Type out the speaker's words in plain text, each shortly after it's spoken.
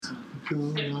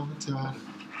Hakuna Matata.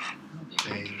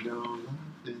 Ain't no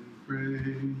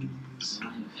embrace.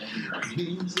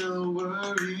 Means no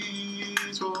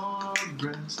worries for the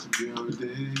rest of your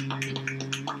days.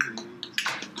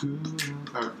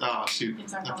 Oh, shoot.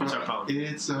 It's our problem.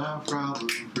 It's our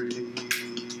problem-free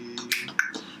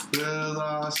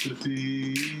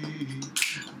philosophy.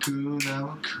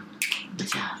 Hakuna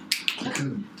Matata.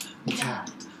 Hakuna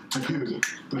Matata. Hakuna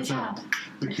Matata.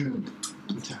 Hakuna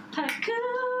Matata. Hakuna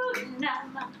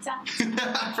Matata.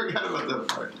 I forgot about that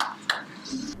part.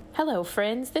 Hello,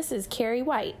 friends. This is Carrie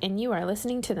White, and you are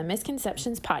listening to the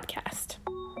Misconceptions Podcast.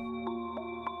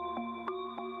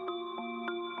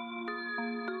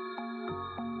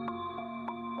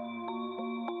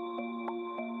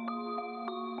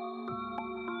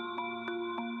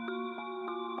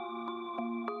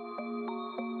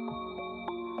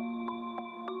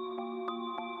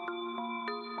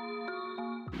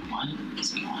 What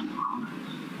is going on?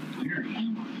 Where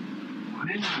am I? Why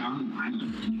am I on an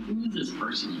island? And who is this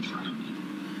person in front of me?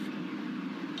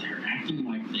 They're acting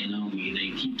like they know me.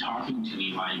 They keep talking to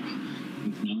me like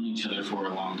we've known each other for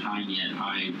a long time, yet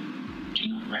I do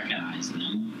not recognize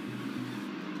them.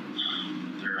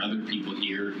 There are other people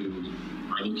here who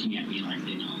are looking at me like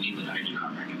they know me, but I do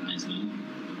not recognize them.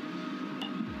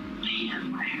 And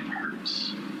man, my head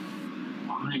hurts.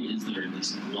 Why is there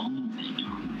this glowing thing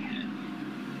on my head?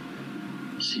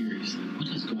 Seriously, what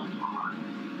is going on?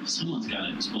 Someone's got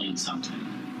to explain something.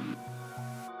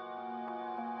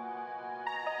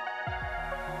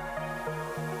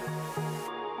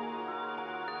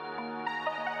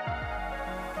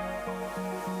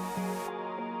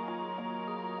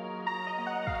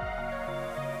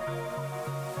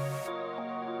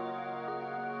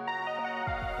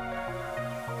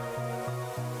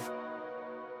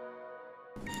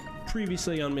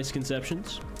 Previously on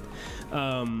Misconceptions,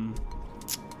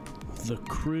 the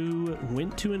crew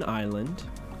went to an island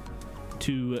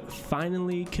to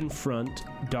finally confront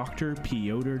Dr.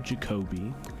 Piotr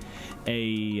Jacobi,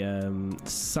 a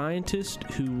scientist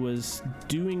who was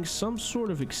doing some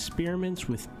sort of experiments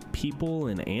with people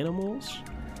and animals.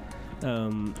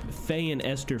 Faye and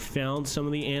Esther found some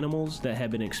of the animals that had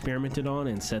been experimented on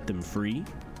and set them free,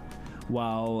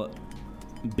 while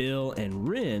Bill and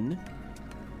Rin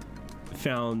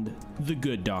found the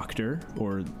good doctor,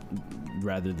 or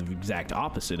rather the exact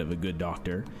opposite of a good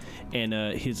doctor, and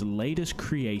his latest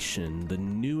creation, the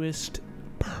newest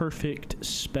perfect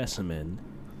specimen,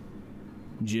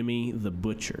 Jimmy the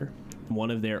Butcher,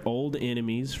 one of their old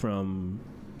enemies from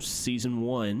season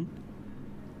 1,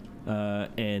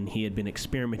 and he had been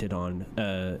experimented on,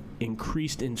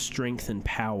 increased in strength and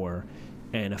power,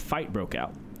 and a fight broke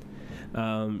out.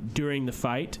 During the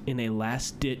fight, in a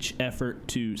last-ditch effort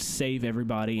to save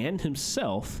everybody and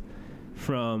himself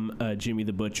from Jimmy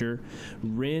the Butcher,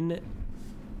 Rin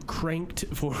cranked,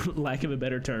 for lack of a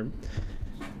better term,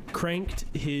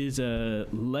 his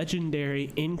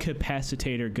legendary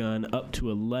incapacitator gun up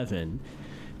to 11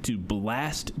 to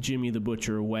blast Jimmy the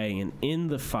Butcher away, and in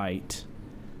the fight,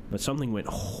 but something went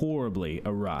horribly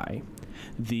awry.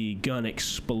 The gun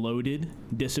exploded,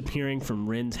 disappearing from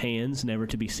Rin's hands, never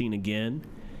to be seen again.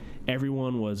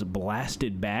 Everyone was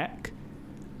blasted back.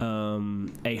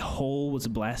 A hole was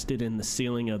blasted in the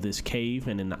ceiling of this cave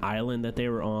and an island that they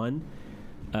were on.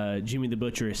 Jimmy the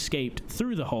Butcher escaped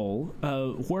through the hole,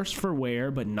 worse for wear,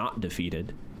 but not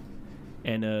defeated.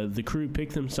 And the crew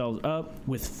picked themselves up,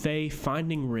 with Faye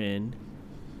finding Rin,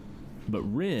 but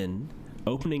Rin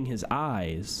opening his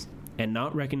eyes and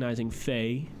not recognizing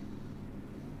Faye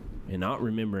and not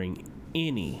remembering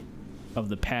any of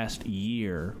the past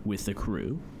year with the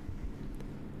crew.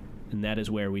 And that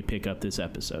is where we pick up this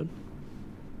episode.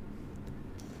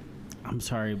 I'm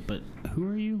sorry, but who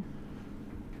are you?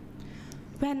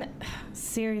 Ben,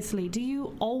 seriously, do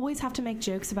you always have to make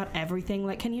jokes about everything?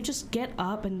 Like, can you just get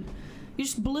up and... You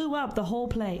just blew up the whole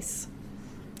place.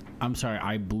 I'm sorry,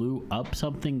 I blew up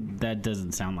something? That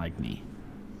doesn't sound like me.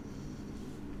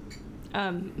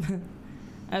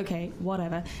 Okay,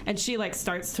 whatever. And she, like,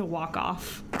 starts to walk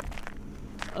off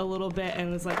a little bit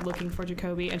and is, like, looking for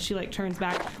Jacobi. And she, like, turns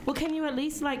back. Well, can you at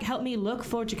least, like, help me look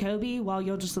for Jacobi while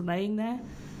you're just laying there?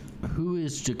 Who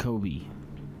is Jacobi?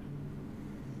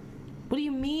 What do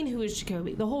you mean, who is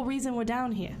Jacobi? The whole reason we're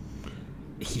down here.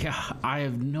 Yeah, I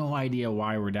have no idea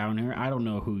why we're down here. I don't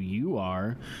know who you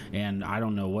are, and I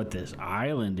don't know what this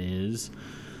island is.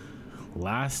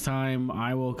 Last time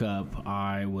I woke up,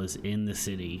 I was in the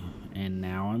city, and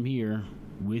now I'm here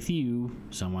with you,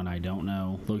 someone I don't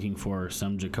know, looking for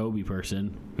some Jacobi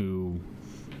person who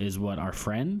is what, our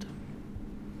friend?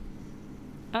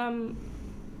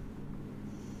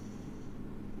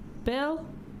 Bill?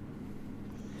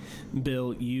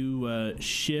 Bill, you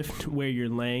shift where you're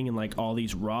laying, and like all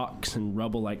these rocks and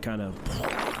rubble like kind of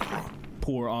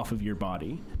pour off of your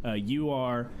body. You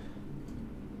are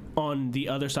on the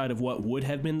other side of what would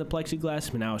have been the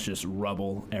plexiglass, but now it's just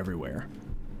rubble everywhere.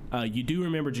 You do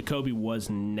remember Jacoby was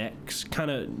next, kind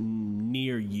of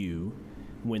near you,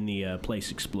 when the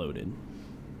place exploded,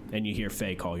 and you hear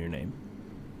Faye call your name.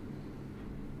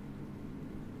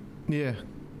 Yeah.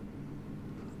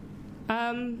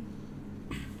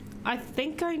 I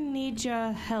think I need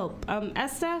your help.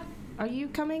 Esther, are you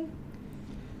coming?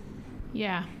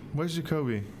 Yeah. Where's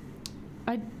Jacoby?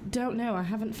 I don't know. I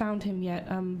haven't found him yet.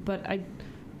 But I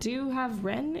do have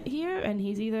Ren here, and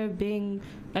he's either being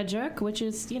a jerk, which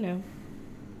is,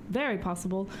 very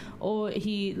possible, or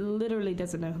he literally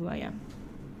doesn't know who I am.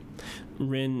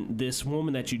 Ren, this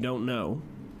woman that you don't know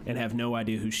and have no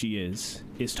idea who she is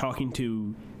talking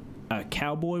to a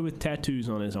cowboy with tattoos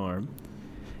on his arm.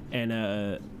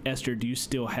 And Esther, do you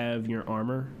still have your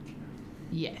armor?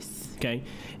 Yes. Okay.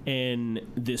 And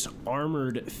this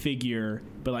armored figure,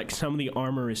 but like some of the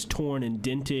armor is torn and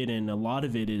dented, and a lot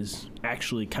of it is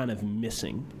actually kind of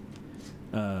missing.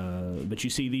 But you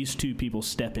see these two people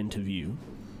step into view.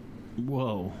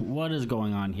 Whoa, what is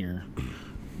going on here?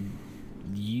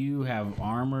 You have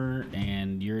armor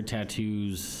and your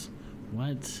tattoos.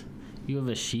 What? You have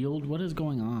a shield? What is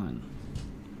going on?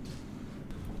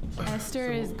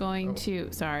 Esther is going to.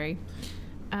 Sorry.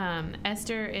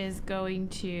 Esther is going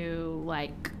to,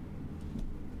 like,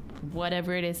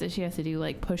 whatever it is that she has to do,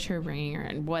 like, push her ring or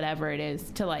whatever it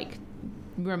is to, like,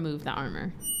 remove the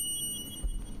armor.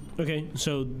 Okay,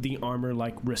 so the armor,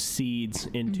 like, recedes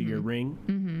into your ring.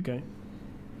 Mm-hmm. Okay.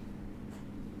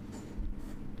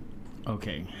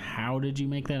 Okay, how did you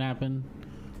make that happen?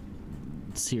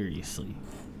 Seriously.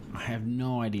 I have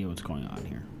no idea what's going on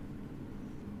here.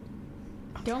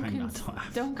 Don't Try not to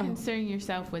laugh. don't concern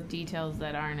yourself with details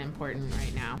that aren't important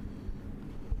right now.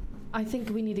 I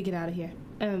think we need to get out of here.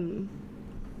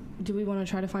 Do we want to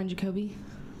try to find Jacoby?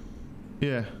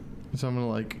 Yeah. So I'm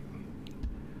gonna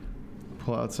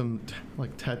pull out some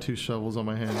tattoo shovels on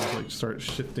my hands, start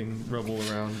shifting rubble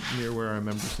around near where I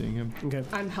remember seeing him. Okay.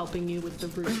 I'm helping you with the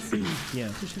roots. Yeah.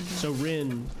 So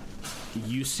Ren,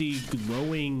 you see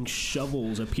glowing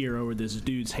shovels appear over this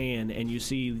dude's hand, and you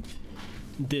see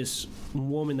this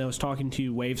woman that was talking to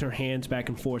you waves her hands back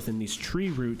and forth, and these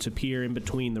tree roots appear in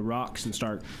between the rocks and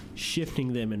start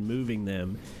shifting them and moving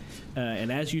them.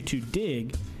 And as you two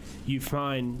dig, you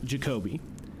find Jacoby.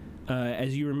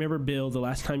 As you remember, Bill, the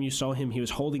last time you saw him, he was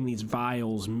holding these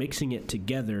vials, mixing it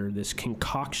together, this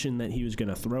concoction that he was going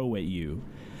to throw at you.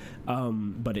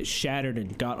 But it shattered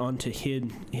and got onto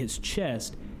his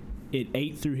chest. It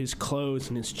ate through his clothes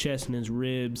and his chest and his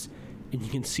ribs, and you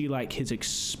can see his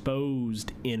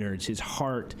exposed innards, his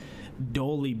heart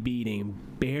dully beating,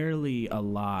 barely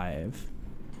alive.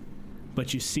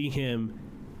 But you see him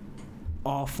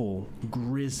awful,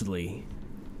 grisly.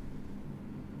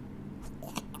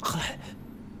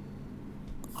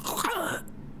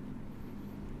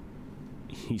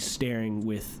 He's staring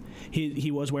with...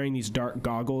 He was wearing these dark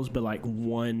goggles, but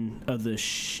one of the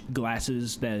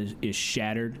glasses that is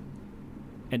shattered,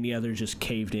 and the other just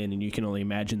caved in, and you can only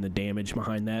imagine the damage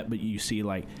behind that. But you see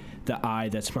the eye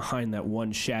that's behind that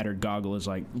one shattered goggle is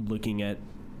looking at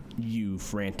you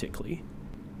frantically.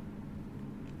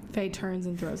 Faye turns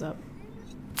and throws up.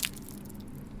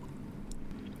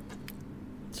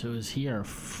 So is he our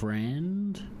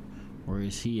friend, or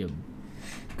is he a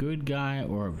good guy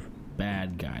or a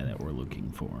bad guy that we're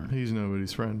looking for? He's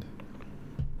nobody's friend.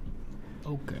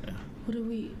 Okay.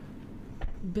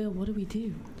 Bill, what do we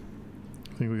do?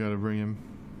 I think we gotta bring him.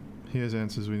 He has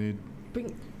answers we need.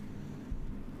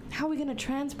 How are we gonna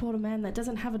transport a man that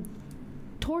doesn't have a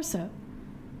torso?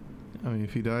 I mean,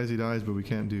 if he dies, he dies, but we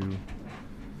can't do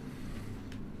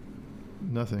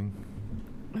nothing.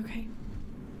 Okay.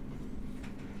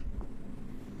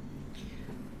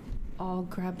 I'll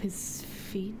grab his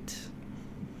feet.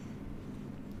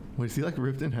 Wait, is he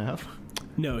ripped in half?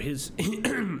 No, his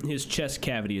his chest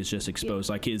cavity is just exposed.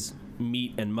 Yeah. His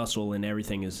meat and muscle and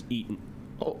everything is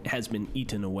has been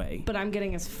eaten away. But I'm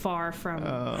getting as far from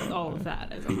all of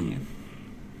that as I can.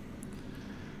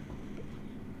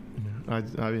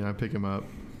 I pick him up.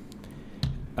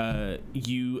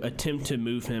 You attempt to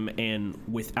move him, and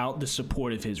without the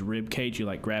support of his rib cage,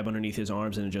 you grab underneath his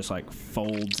arms, and it just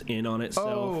folds in on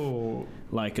itself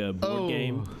like a board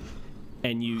game.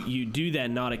 And you do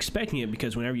that not expecting it,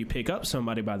 because whenever you pick up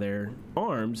somebody by their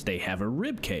arms, they have a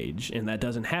rib cage, and that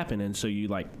doesn't happen. And so you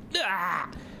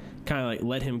kind of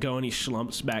let him go, and he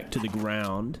slumps back to the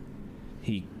ground.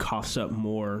 He coughs up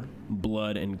more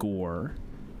blood and gore.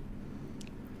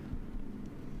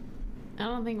 I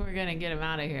don't think we're gonna get him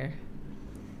out of here.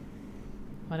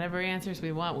 Whatever answers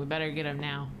we want, we better get him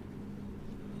now.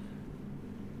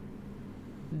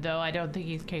 Though I don't think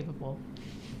he's capable.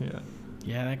 Yeah.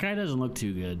 Yeah, that guy doesn't look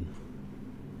too good.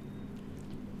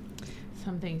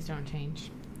 Some things don't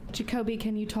change. Jacoby,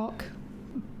 can you talk?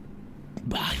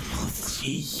 I will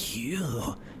see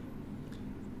you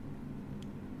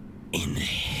in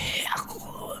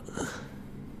hell.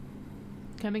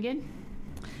 Come again?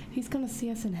 He's gonna see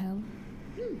us in hell.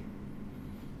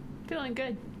 Feeling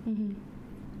good. Mm-hmm.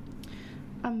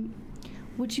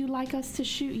 Would you like us to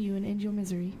shoot you and end your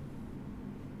misery?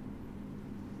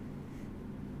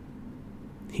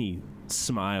 He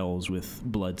smiles with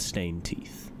blood-stained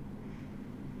teeth.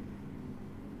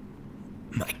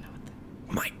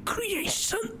 My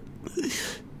creation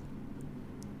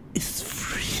is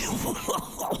free.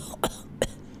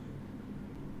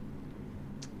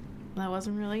 That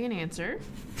wasn't really an answer.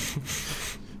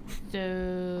 So...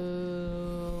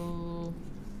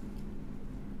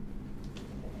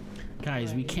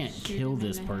 Guys, we Right, can't shoot kill him in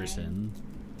this the person.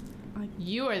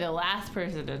 You are the last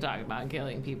person to talk about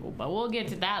killing people, but we'll get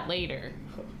to that later.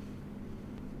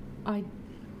 I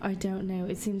don't know.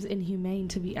 It seems inhumane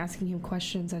to be asking him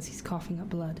questions as he's coughing up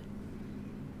blood.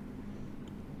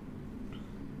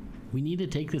 We need to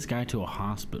take this guy to a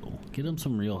hospital. Get him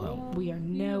some real help. We are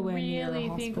nowhere near a You really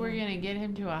think hospital. we're gonna get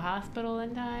him to a hospital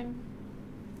in time?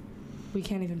 We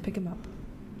can't even pick him up.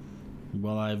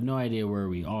 Well, I have no idea where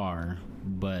we are,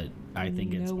 but I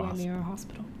think it's nowhere possible. near a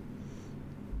hospital.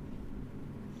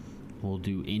 Well,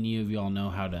 do any of y'all know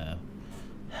how to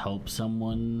help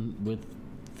someone with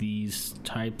these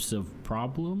types of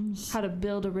problems? How to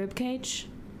build a rib cage?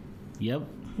 Yep.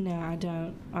 No, I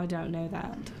don't. I don't know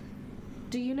that.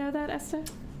 Do you know that, Esther?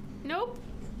 Nope.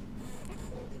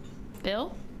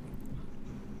 Bill?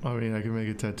 I mean, I can make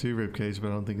a tattoo ribcage, but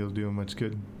I don't think it'll do him much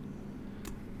good.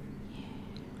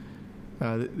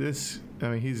 He's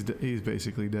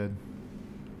basically dead.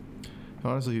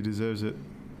 Honestly, he deserves it.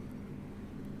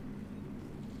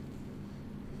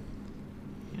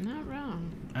 You're not wrong.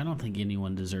 I don't think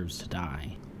anyone deserves to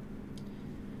die.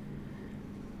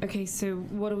 Okay, so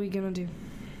what are we gonna do?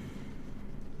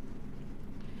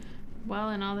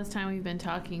 Well, in all this time we've been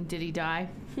talking, did he die?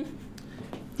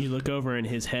 You look over and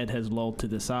his head has lolled to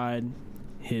the side.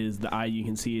 The eye you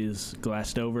can see is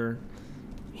glassed over.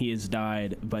 He has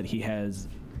died, but he has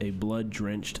a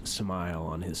blood-drenched smile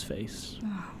on his face.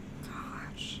 Oh,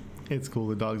 gosh. It's cool.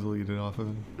 The dogs will eat it off of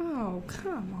him. Oh,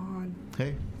 come on.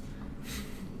 Hey,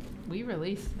 We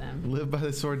released them. live by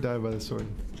the sword, die by the sword.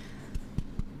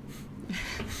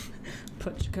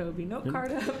 Put Jacoby note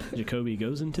card up. Jacoby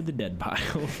goes into the dead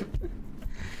pile.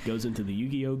 Goes into the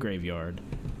Yu-Gi-Oh graveyard.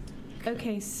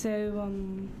 Okay, so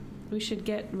we should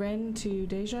get Ren to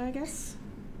Deja, I guess.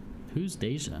 Who's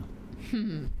Deja?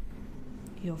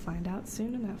 You'll find out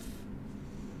soon enough.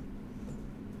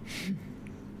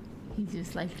 He's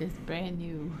just like this brand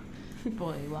new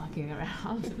boy walking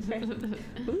around.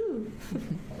 Ooh.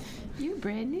 You're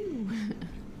brand new.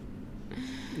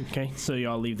 Okay, so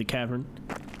y'all leave the cavern.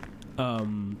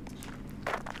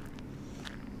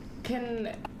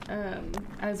 Can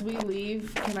as we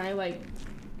leave, can I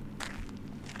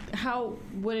how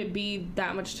would it be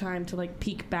that much time to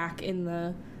peek back in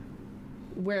the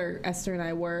where Esther and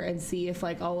I were and see if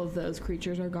all of those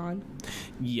creatures are gone?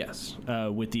 Yes,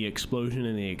 with the explosion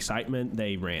and the excitement,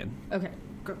 they ran. Okay,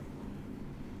 go.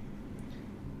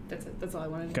 That's it. That's all I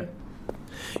wanted to Okay. do.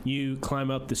 You climb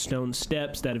up the stone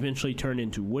steps that eventually turn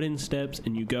into wooden steps,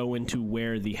 and you go into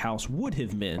where the house would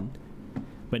have been.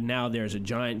 But now there's a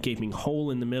giant gaping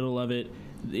hole in the middle of it.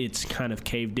 It's kind of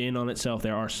caved in on itself.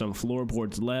 There are some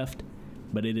floorboards left,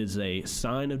 but it is a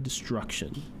sign of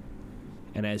destruction.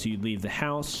 And as you leave the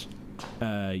house,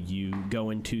 you go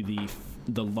into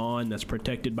the lawn that's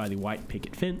protected by the white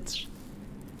picket fence.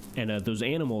 And those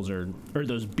animals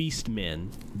those beast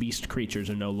creatures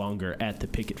are no longer at the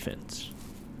picket fence.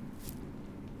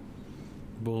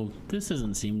 Well, this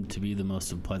doesn't seem to be the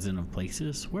most pleasant of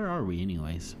places. Where are we,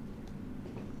 anyways?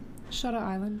 Shutter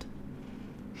Island.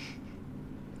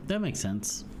 That makes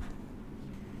sense.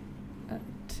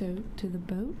 To the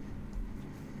boat.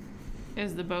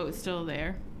 Is the boat still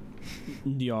there?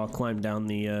 Y'all climb down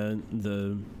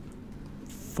the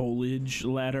foliage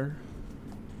ladder.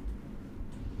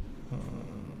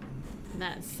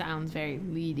 That sounds very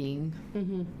leading.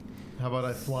 Mm-hmm. How about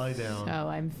I fly down? So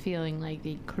I'm feeling like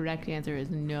the correct answer is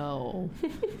no.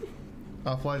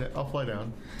 I'll fly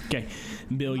down. Okay,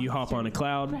 Bill, you hop on a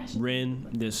cloud. Ren,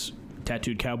 this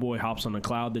tattooed cowboy, hops on a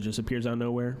cloud that just appears out of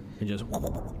nowhere and just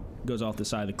goes off the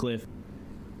side of the cliff.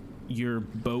 Your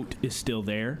boat is still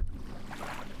there,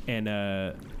 and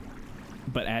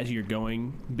But as you're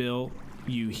going, Bill,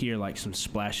 you hear like some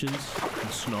splashes and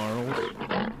snarls.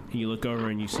 And you look over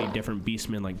and you see different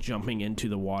beastmen like jumping into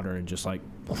the water and just like,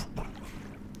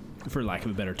 for lack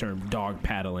of a better term, dog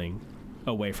paddling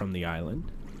away from the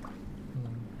island.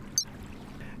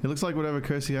 It looks like whatever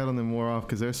curse he had on them wore off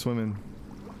because they're swimming.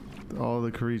 All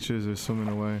the creatures are swimming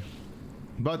away.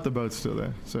 But the boat's still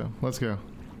there, so let's go.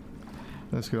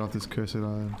 Let's get off this cursed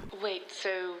island. Wait,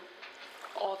 so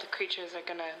all the creatures are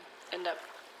gonna end up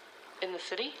in the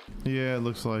city? Yeah, it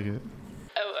looks like it.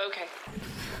 Oh, okay.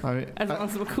 I mean, As long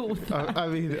as we're cool with that. I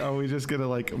mean, are we just gonna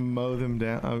like mow them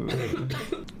down?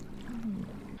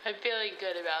 I'm feeling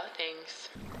good about things.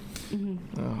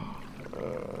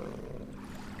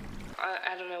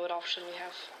 I don't know what option we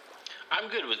have. I'm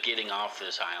good with getting off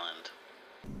this island.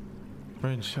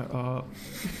 Ren, shut up.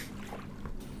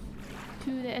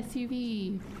 To the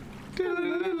SUV.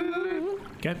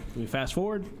 Okay, we fast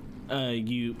forward.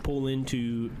 You pull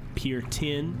into Pier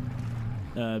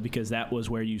 10 because that was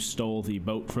where you stole the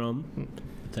boat from.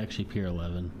 It's actually Pier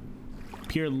 11.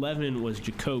 Pier 11 was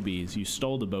Jacoby's. You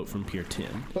stole the boat from Pier 10.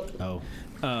 Oh.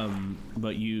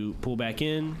 But you pull back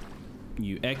in,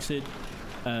 you exit.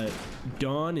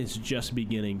 Dawn is just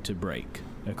beginning to break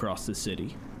across the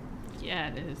city. Yeah,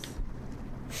 it is.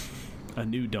 A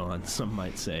new dawn, some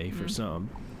might say, for some.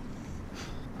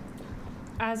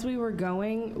 As we were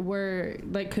going,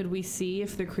 could we see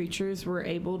if the creatures were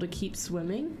able to keep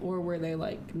swimming, or were they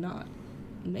like not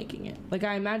making it? Like,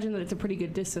 I imagine that it's a pretty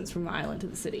good distance from the island to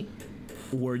the city.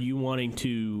 Were you wanting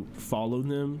to follow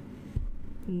them?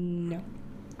 No.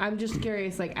 I'm just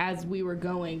curious, like, as we were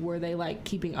going, were they like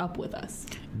keeping up with us?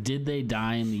 Did they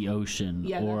die in the ocean,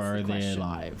 Yeah, or that's the are they question.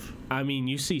 alive? I mean,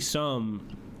 you see some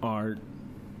are...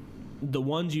 The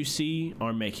ones you see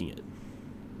are making it.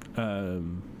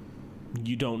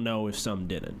 You don't know if some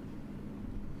didn't.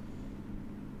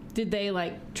 Did they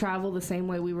like travel the same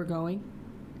way we were going?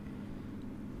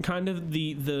 Kind of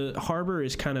the harbor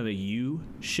is kind of a U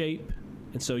shape,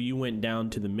 and so you went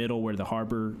down to the middle where the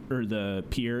harbor or the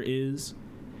pier is,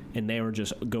 and they were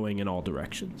just going in all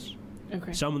directions.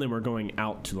 Okay. Some of them were going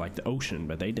out to like the ocean,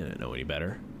 but they didn't know any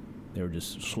better. They were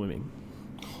just swimming.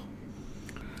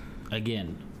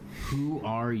 Again, who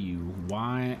are you?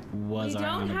 Why was I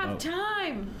on a boat?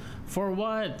 time. For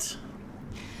what?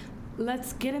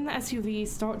 Let's get in the SUV,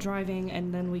 start driving,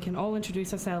 and then we can all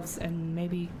introduce ourselves and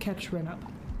maybe catch Ren up.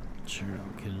 Sure,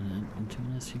 I'll get into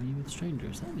an SUV with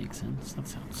strangers. That makes sense. That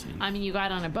sounds safe. I mean, you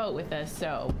got on a boat with us,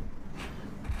 so.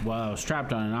 Well, I was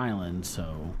trapped on an island,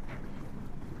 so...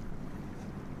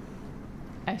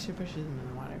 Extra pushes him in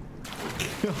the water.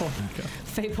 Oh my god.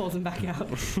 Faye pulls him back out.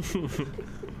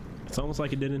 It's almost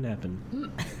like it didn't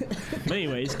happen. But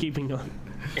anyways, keeping on.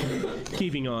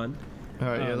 All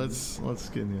right, yeah, let's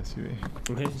get in the SUV.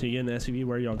 Okay, so you get in the SUV.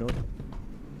 Where are y'all going?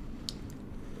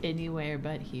 Anywhere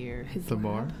but here. His The lab.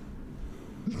 bar.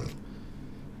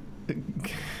 Do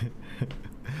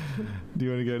you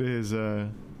want to go to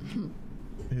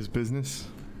his business?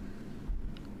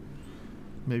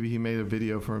 Maybe he made a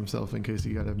video for himself in case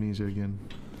he got amnesia again.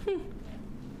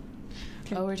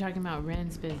 Oh, we're talking about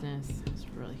Ren's business. I was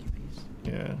really confused.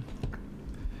 Yeah.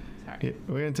 Sorry. Yeah,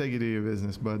 we're gonna take you to your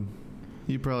business, bud.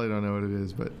 You probably don't know what it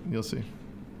is, but you'll see.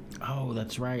 Oh,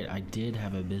 that's right. I did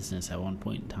have a business at one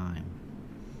point in time.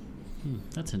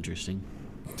 That's interesting.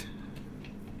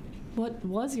 What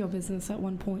was your business at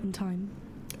one point in time?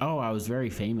 Oh, I was very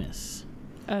famous.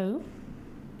 Oh?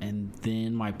 And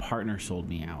then my partner sold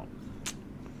me out.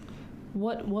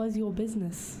 What was your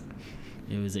business?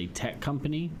 It was a tech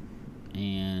company,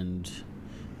 and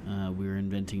we were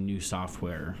inventing new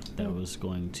software that was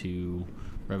going to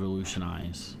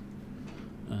revolutionize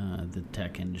the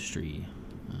tech industry.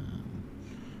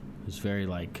 It was very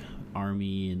like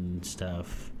army and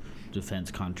stuff,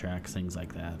 defense contracts, things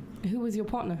like that. Who was your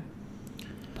partner?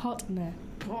 Partner.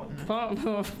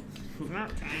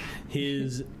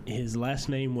 His last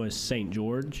name was St.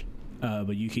 George,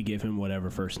 but you could give him whatever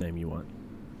first name you want.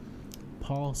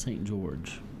 Paul St.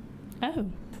 George. Oh.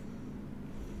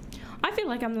 I feel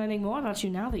like I'm learning more about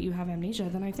you now that you have amnesia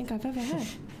than I think I've ever had.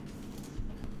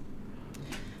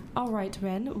 All right,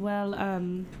 Ren. Well,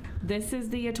 this is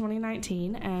the year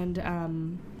 2019,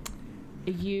 and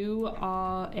you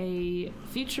are a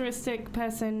futuristic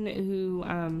person who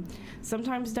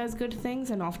sometimes does good things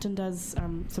and often does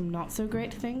some not so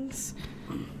great things.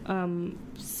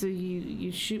 So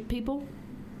you shoot people,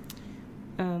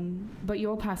 but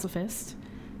you're a pacifist,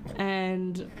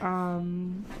 and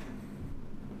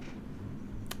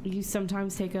you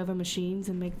sometimes take over machines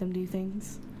and make them do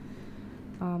things.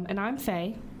 And I'm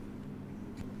Faye.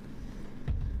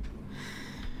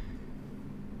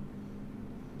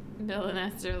 Bill and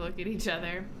Esther look at each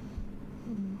other.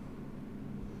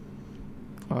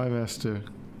 I'm Esther.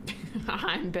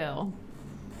 I'm Bill.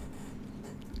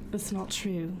 That's not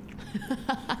true.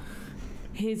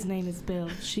 His name is Bill.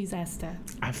 She's Esther.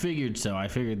 I figured so. I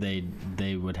figured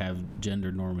they would have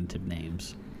gender normative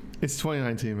names. It's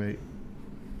 2019, mate.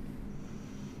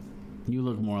 You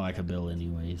look more like a Bill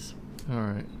anyways. All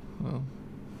right. Well,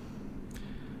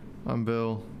 I'm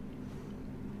Bill.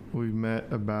 We met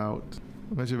you about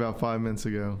 5 minutes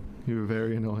ago. You were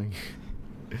very annoying.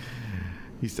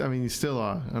 You still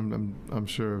are. I'm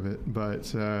sure of it.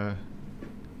 But yeah,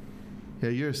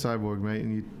 you're a cyborg, mate,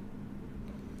 and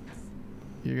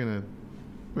we're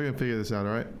gonna figure this out.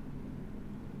 All right?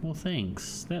 Well,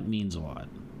 thanks. That means a lot.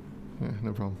 Yeah,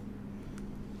 no problem.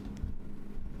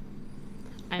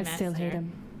 I'm I still hate Esther.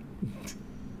 him.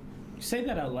 You say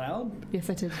that out loud? Yes,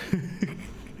 I did.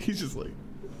 He's just like,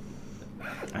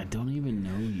 I don't even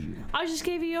know you. I just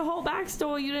gave you your whole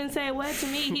backstory. You didn't say a word to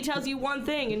me. He tells you one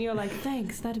thing, and you're like,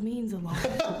 thanks, that means a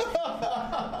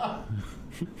lot.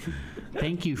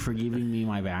 Thank you for giving me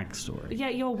my backstory. Yeah,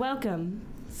 you're welcome.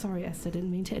 Sorry, Esther,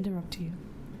 didn't mean to interrupt you.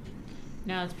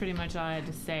 No, that's pretty much all I had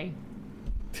to say.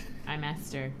 I'm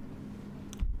Esther.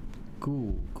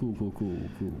 Cool.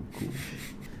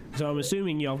 So I'm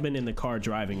assuming y'all been in the car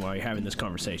driving while you're having this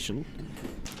conversation.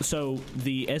 So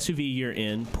the SUV you're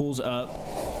in pulls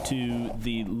up to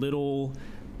the little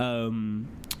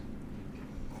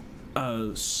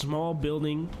small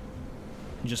building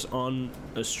just on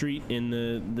a street in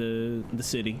the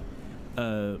city.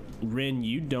 Ren,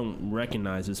 you don't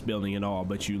recognize this building at all,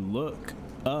 but you look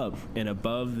up, and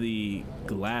above the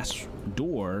glass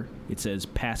door it says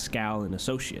Pascal and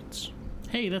Associates.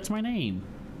 Hey, that's my name.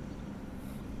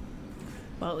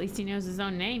 Well, at least he knows his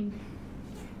own name.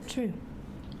 True.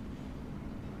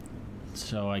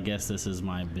 So I guess this is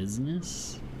my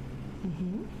business?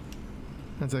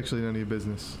 that's actually none of your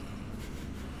business.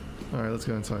 All right, let's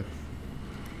go inside.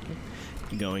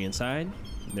 Going inside,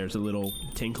 there's a little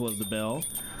tinkle of the bell,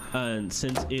 and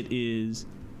since it is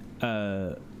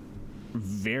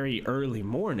very early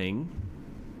morning,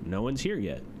 no one's here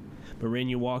yet. But when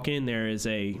you walk in, there is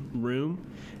a room,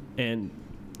 and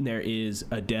there is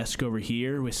a desk over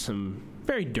here with some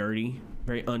very dirty,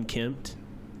 very unkempt,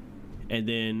 and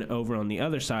then over on the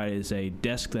other side is a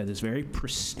desk that is very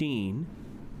pristine,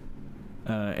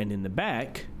 and in the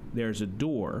back there's a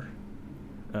door,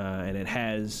 and it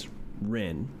has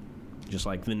Ren, just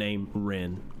like the name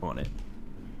Ren on it.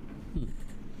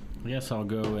 I guess I'll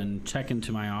go and check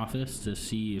into my office to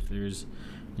see if there's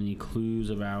any clues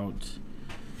about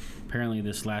apparently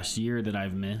this last year that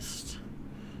I've missed.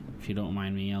 If you don't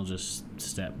mind me, I'll just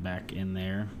step back in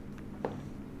there.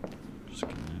 Just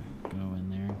gonna go in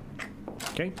there.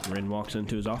 Okay, Ren walks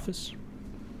into his office.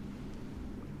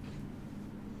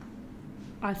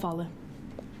 I follow.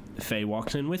 Faye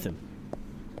walks in with him.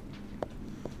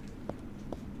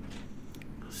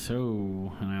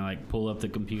 So, and I like pull up the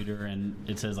computer and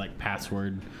it says like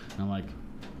password. And I'm like,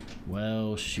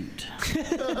 well, shoot.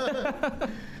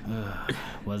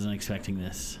 Wasn't expecting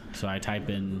this. So I type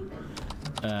in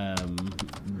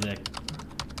the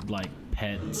like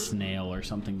pet snail or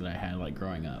something that I had like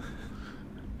growing up.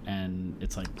 And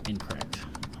it's like incorrect.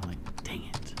 I'm like, dang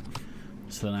it.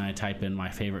 So then I type in my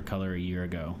favorite color a year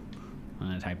ago.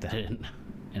 And I type that in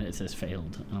and it says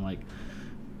failed. And I'm like,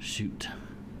 shoot.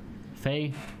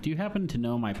 Faye, do you happen to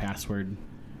know my password?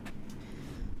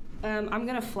 I'm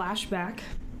gonna flash back.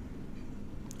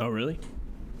 Oh, really?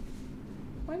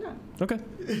 Why not? Okay.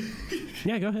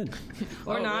 Yeah, go ahead.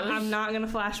 Or Oh, not. really? I'm not gonna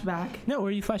flash back. No, where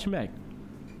are you flashing back?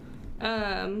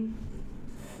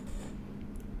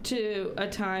 To a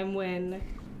time when.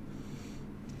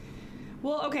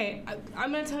 Well, okay.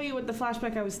 I'm gonna tell you what the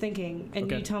flashback I was thinking, and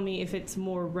Okay. you tell me if it's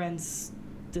more Ren's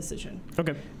decision.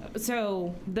 Okay.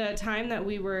 So the time that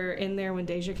we were in there when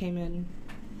Deja came in,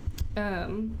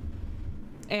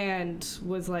 and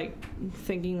was like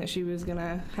thinking that she was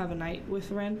gonna have a night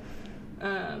with Ren,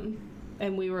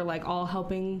 and we were like all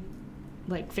helping,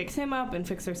 like fix him up and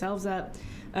fix ourselves up.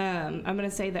 I'm gonna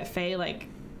say that Faye like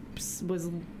was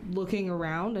looking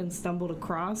around and stumbled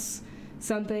across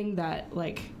something that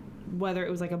like, whether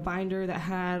it was like a binder that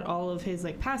had all of his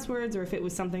like passwords, or if it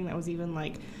was something that was even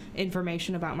like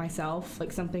information about myself,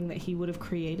 like something that he would have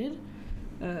created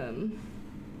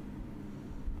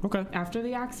Okay. after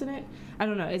the accident. I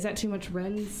don't know. Is that too much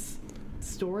Ren's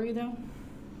story though?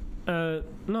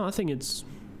 No, I think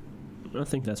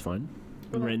that's fine.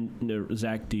 Okay. Ren, no,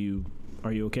 Zach,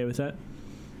 are you okay with that?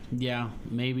 Yeah,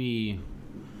 maybe.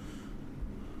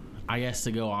 I guess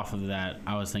to go off of that,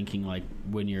 I was thinking like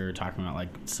when you're talking about like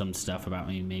some stuff about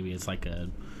me, maybe it's like a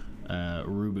a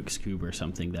Rubik's Cube or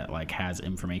something that like has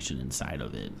information inside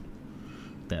of it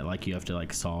that like you have to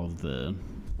like solve the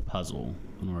puzzle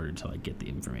in order to like get the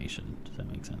information. Does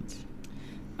that make sense?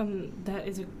 That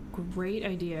is a great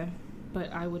idea,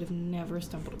 but I would have never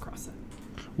stumbled across it.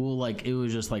 Well, like it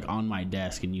was just like on my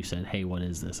desk and you said, hey, what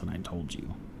is this? And I told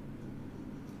you.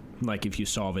 Like if you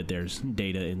solve it, there's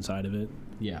data inside of it.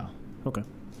 Yeah. Okay.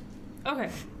 Okay,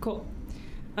 cool.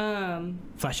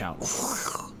 Flash out.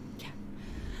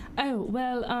 Oh,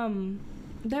 well,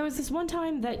 there was this one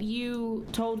time that you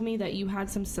told me that you had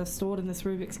some stuff stored in this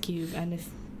Rubik's Cube, and if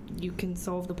you can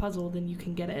solve the puzzle, then you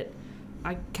can get it.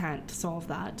 I can't solve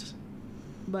that,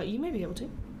 but you may be able to.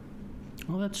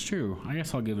 Well, that's true. I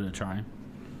guess I'll give it a try.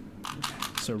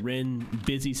 So Ren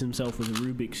busies himself with a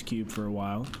Rubik's Cube for a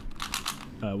while.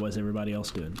 What's everybody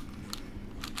else doing?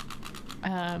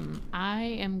 I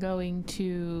am going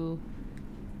to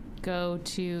go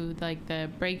to like the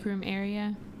break room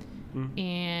area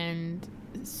and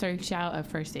search out a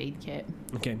first aid kit.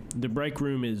 Okay. The break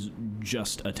room is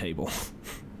just a table.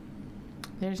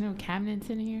 There's no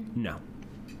cabinets in here? No.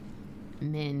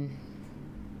 And then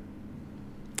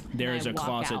There I is a walk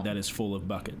closet out. that is full of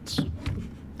buckets.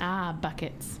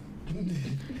 Buckets.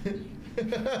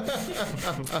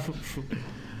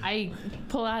 I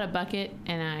pull out a bucket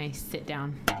and I sit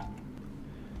down.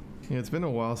 Yeah, it's been a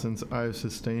while since I've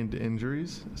sustained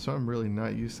injuries, so I'm really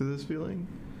not used to this feeling.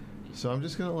 So I'm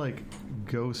just gonna like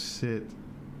go sit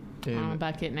in. On a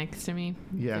bucket next to me.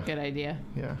 Yeah. It's a good idea.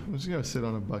 Yeah, I'm just gonna sit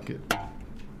on a bucket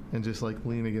and just like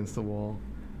lean against the wall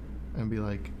and be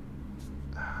like,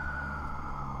 I'm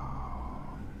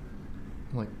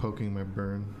like poking my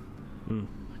burn. Mm.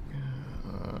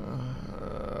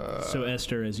 So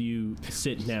Esther, as you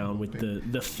sit down with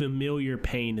the familiar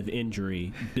pain of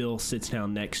injury, Bill sits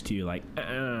down next to you like,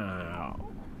 ow.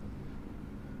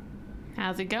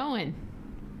 How's it going?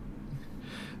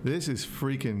 This is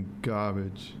freaking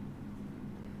garbage.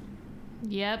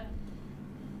 Yep.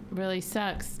 Really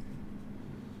sucks.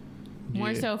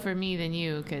 More Yeah. so for me than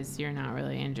you, because you're not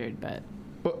really injured, but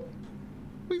What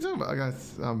are you talking about?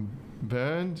 I'm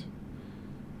burned.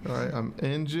 All right, I'm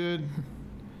injured.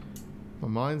 My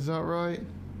mind's not right.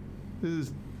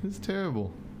 This is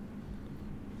terrible.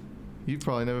 You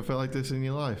probably never felt like this in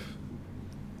your life.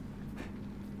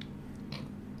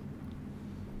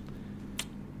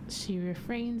 she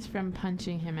refrains from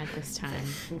punching him at this time.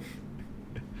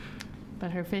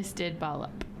 But her fist did ball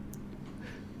up.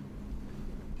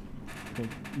 Well,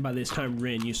 by this time,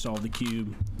 Ren, you solve the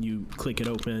cube. You click it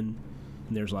open.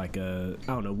 And there's like a, I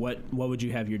don't know, what would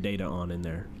you have your data on in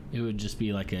there? It would just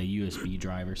be like a USB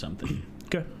drive or something.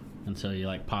 Okay. And so you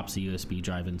like pops the USB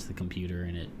drive into the computer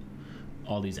and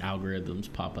all these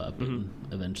algorithms pop up and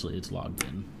eventually it's logged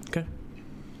in. Okay.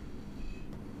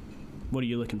 What are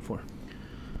you looking for?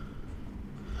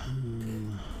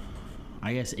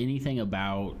 I guess anything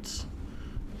about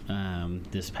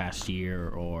this past year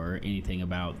or anything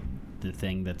about the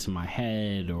thing that's in my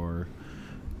head or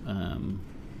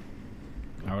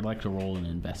I would like to roll and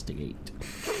investigate.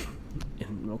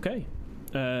 Okay.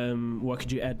 What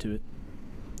could you add to it?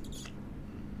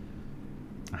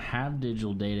 I have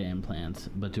digital data implants,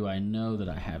 but do I know that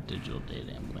I have digital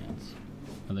data implants?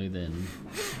 Other than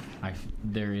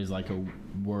there is like a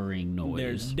whirring noise.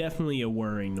 There's definitely a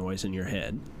whirring noise in your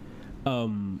head.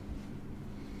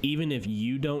 Even if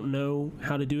you don't know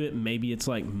how to do it, maybe it's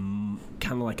like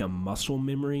kind of like a muscle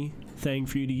memory thing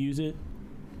for you to use it.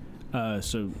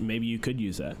 So maybe you could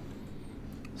use that.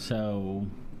 So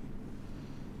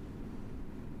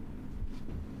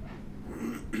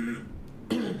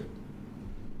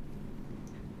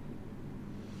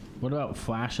what about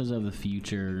flashes of the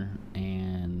future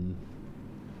and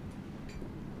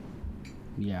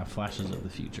flashes of the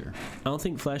future? I don't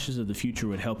think flashes of the future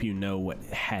would help you know what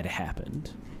had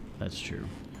happened. That's true.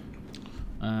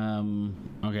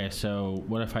 Okay, so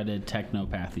what if I did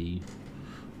technopathy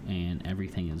and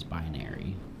everything is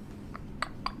binary?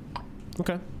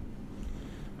 Okay.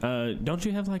 Don't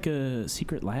you have like a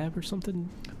secret lab or something?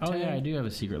 Oh Ted? yeah, I do have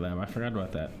a secret lab. I forgot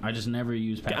about that. I just never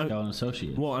use Pascal and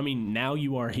Associates. Well, I mean, now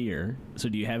you are here, so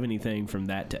do you have anything from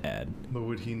that to add? But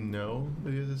would he know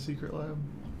that he has a secret lab?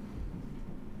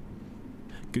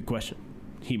 Good question.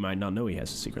 He might not know he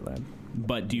has a secret lab.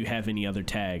 But do you have any other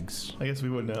tags? I guess we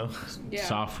would know. Yeah.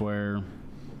 Software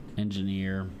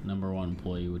engineer, #1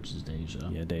 employee, which is Deja.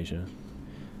 Yeah, Deja.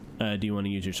 Do you want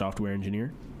to use your software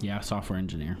engineer? Yeah, software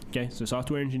engineer. Okay, so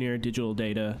software engineer, digital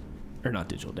data, or not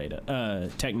digital data,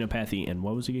 technopathy, and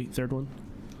what was the third one?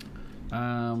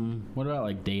 What about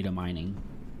like data mining?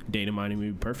 Data mining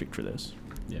would be perfect for this.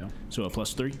 Yeah. So a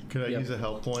 +3? Could I Yep. use a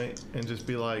help point and just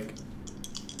be like,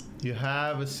 You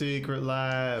have a secret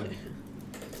lab.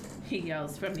 He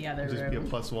yells from the other Just be a room.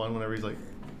 +1 whenever he's like,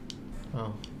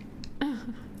 oh.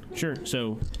 Sure.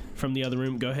 So from the other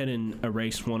room, go ahead and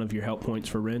erase one of your help points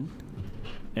for Rin.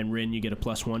 And Rin, you get a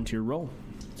 +1 to your roll.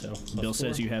 So Bill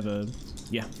says you have a,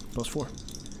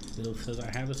 +4. Bill says I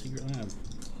have a secret lab.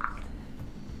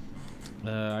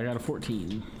 I got a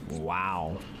 14.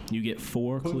 Wow. You get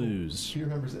 4 clues. She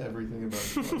remembers everything about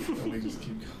it. And we just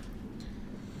keep going.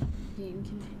 Being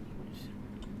continued.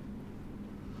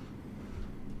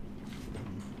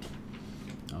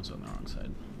 I was on the wrong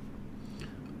side.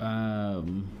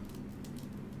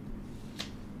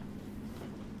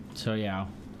 So yeah,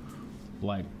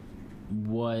 like,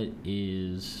 what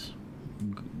is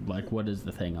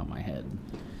the thing on my head?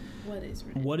 What is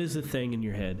Rin? What is the thing in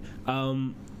your head?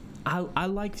 I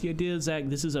like the idea, Zach.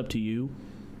 This is up to you.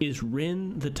 Is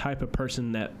Rin the type of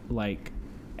person that like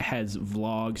has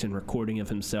vlogs and recording of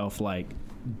himself, like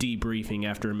debriefing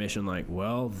after a mission, like,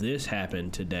 well, this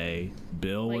happened today.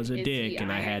 Bill Like, was a is dick, he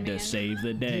and I Iron had to Man? save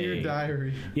the day. Dear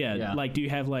diary. Yeah, like, do you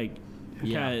have like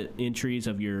Yeah. kind of entries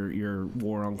of your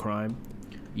war on crime?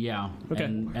 Yeah. Okay.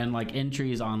 And like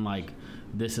entries on like,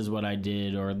 this is what I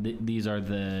did, or these are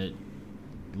the,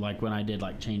 like when I did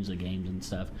like change the games and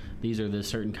stuff. These are the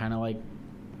certain kind of like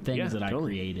things Yeah, that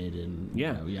totally. I created, and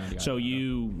Yeah. you know, yada, yada, So yada.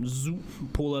 you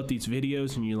pull up these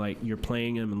videos and you're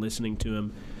playing them and listening to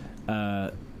them.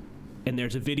 And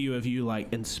there's a video of you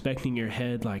like inspecting your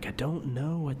head, like, I don't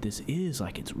know what this is.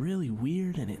 Like, it's really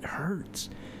weird and it hurts.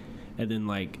 And then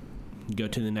like go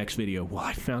to the next video. Well,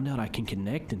 I found out I can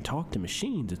connect and talk to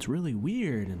machines. It's really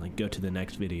weird. And like go to the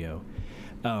next video.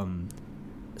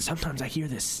 Sometimes I hear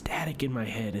this static in my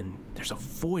head and there's a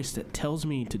voice that tells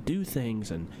me to do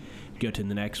things, and go to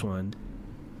the next one.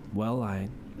 Well, I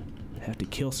have to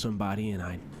kill somebody and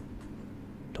I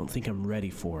don't think I'm ready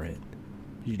for it.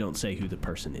 You don't say who the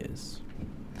person is.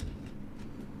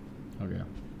 Okay.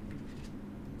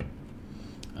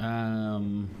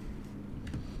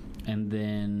 And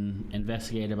then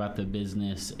investigate about the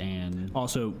business and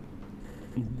Also,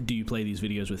 do you play these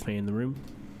videos with Faye in the room?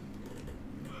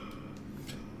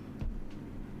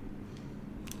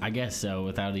 I guess so,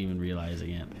 without even realizing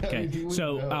it. Okay. do we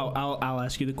So know? I'll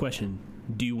ask you the question.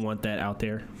 Do you want that out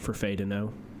there for Faye to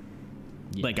know?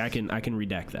 Like, I can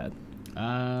redact that.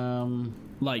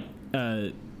 Like,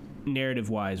 narrative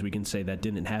wise, we can say that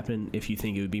didn't happen if you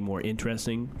think it would be more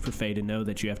interesting for Faye to know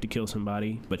that you have to kill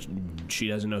somebody, but she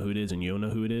doesn't know who it is and you don't know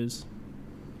who it is.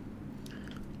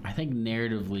 I think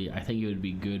narratively, I think it would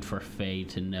be good for Faye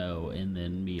to know, and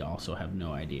then me also have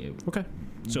no idea. Okay.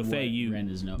 So what Faye, Ren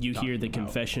is you hear talking the about.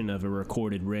 confession of a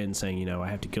recorded Ren saying, you know, I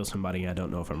have to kill somebody. I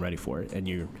don't know if I'm ready for it, and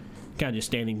you're kind of just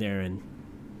standing there and.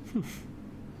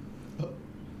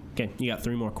 Okay, you got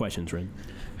 3 more questions, Ren.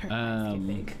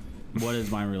 What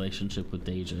is my relationship with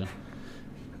Deja?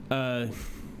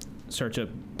 Search up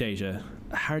Deja.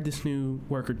 I hired this new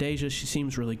worker, Deja. She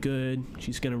seems really good.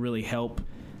 She's gonna really help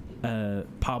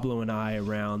Pablo and I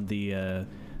around the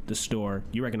store.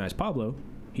 You recognize Pablo?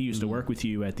 He used to work with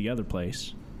you at the other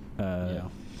place. Yeah.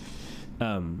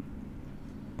 And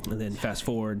then fast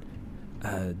forward,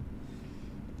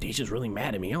 Deja's really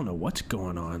mad at me. I don't know what's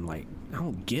going on. Like, I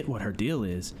don't get what her deal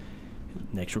is.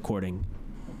 Next recording.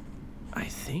 I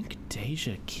think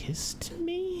Deja kissed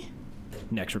me?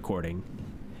 Next recording.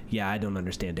 Yeah, I don't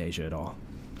understand Deja at all.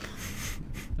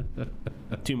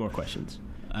 2 more questions.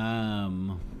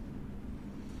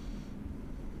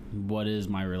 What is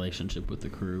my relationship with the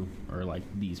crew, or like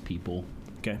these people?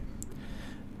 Okay.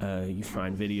 You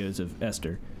find videos of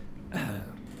Esther.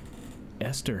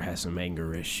 Esther has some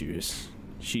anger issues.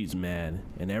 She's mad,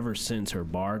 and ever since her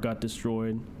bar got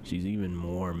destroyed, she's even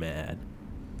more mad.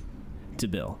 To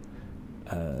Bill.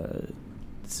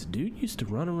 This dude used to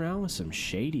run around with some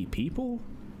shady people.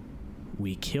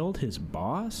 We killed his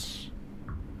boss.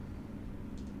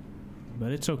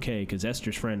 But it's okay, because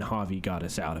Esther's friend Javi got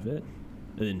us out of it.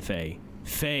 And then Faye.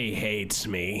 Faye hates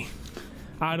me.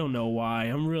 I don't know why.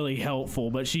 I'm really helpful,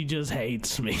 but she just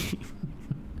hates me.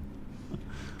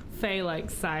 Faye like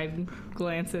side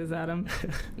glances at him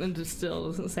and just still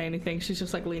doesn't say anything. She's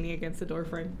just like leaning against the door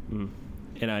frame.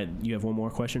 And you have one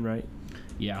more question, right?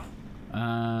 Yeah.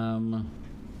 I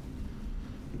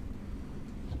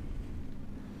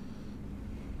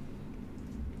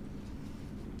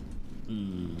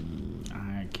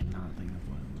cannot think of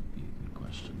what would be a good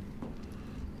question.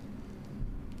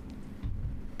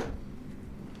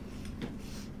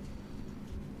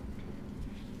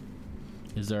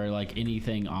 Is there like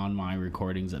anything on my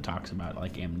recordings that talks about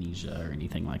like amnesia or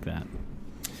anything like that?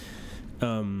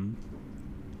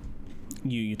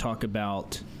 You talk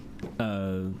about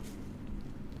kind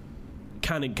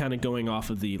kind of going off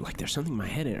of the, like, there's something in my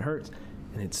head and it hurts.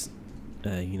 And it's,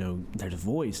 there's a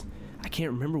voice. I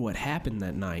can't remember what happened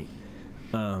that night.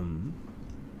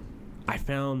 I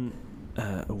found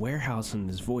a warehouse and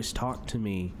his voice talked to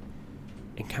me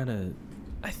and kind of,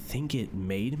 I think it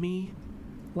made me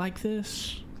like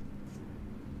this.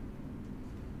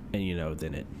 And,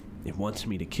 then it wants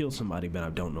me to kill somebody, but I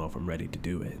don't know if I'm ready to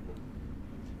do it.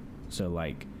 So,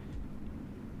 like,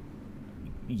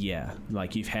 yeah,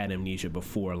 like you've had amnesia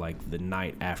before, like the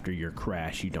night after your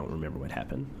crash, you don't remember what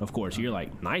happened. Of course, you're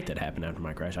like, night that happened after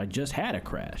my crash, I just had a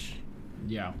crash.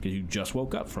 Yeah. Because you just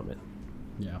woke up from it.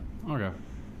 Yeah. Okay.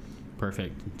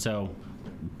 Perfect. So,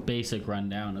 basic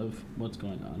rundown of what's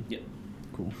going on. Yep.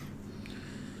 Cool.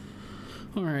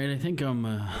 All right, I think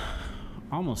I'm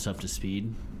almost up to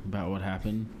speed about what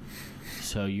happened.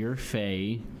 So, you're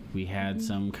Faye. We had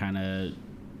some kind of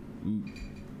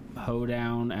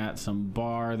hoedown at some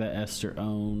bar that Esther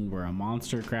owned where a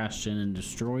monster crashed in and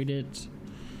destroyed it.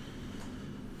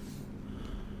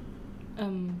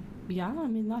 Yeah, I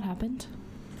mean, that happened.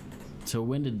 So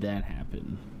when did that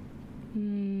happen?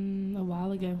 A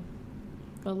while ago.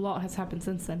 A lot has happened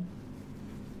since then.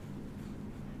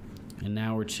 And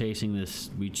now we chase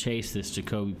this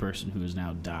Jacoby person who has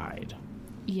now died.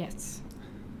 Yes.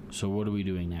 So what are we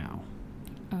doing now?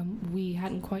 We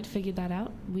hadn't quite figured that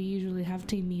out. We usually have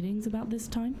team meetings about this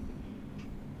time.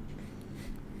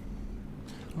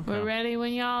 Okay. We're ready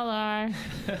when y'all are.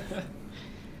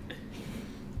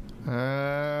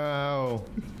 Ow.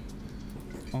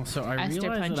 Also, I Esther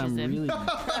realize that I'm punches him. really...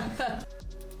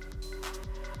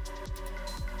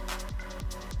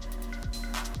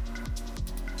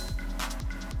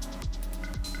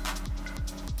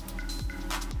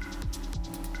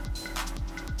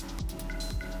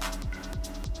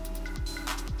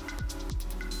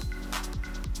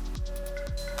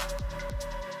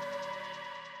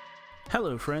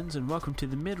 Hello, friends, and welcome to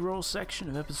the mid-roll section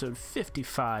of episode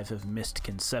 55 of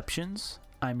Misconceptions.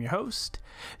 I'm your host,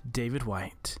 David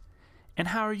White. And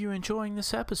how are you enjoying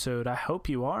this episode? I hope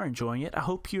you are enjoying it. I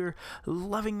hope you're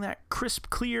loving that crisp,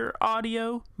 clear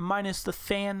audio, minus the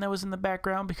fan that was in the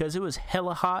background, because it was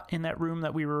hella hot in that room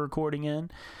that we were recording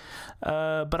in.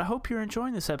 But I hope you're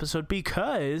enjoying this episode,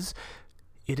 because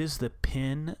it is the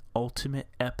penultimate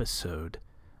episode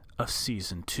of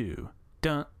Season 2.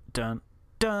 Dun, dun,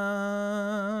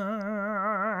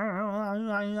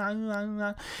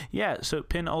 yeah, so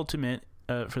penultimate,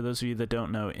 for those of you that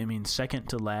don't know, it means second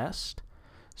to last.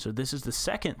 So this is the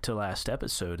second to last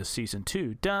episode of season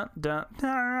 2. Dun, dun, dun.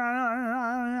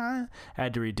 I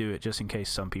had to redo it just in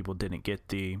case some people didn't get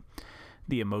the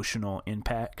emotional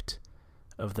impact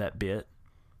of that bit.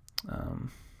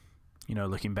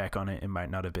 Looking back on it, it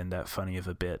might not have been that funny of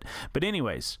a bit. But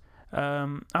anyways,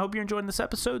 I hope you're enjoying this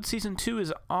episode. Season 2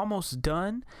 is almost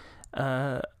done.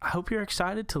 I hope you're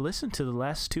excited to listen to the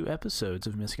last 2 episodes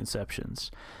of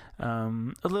Misconceptions. A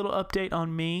little update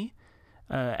on me.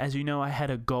 As you know, I had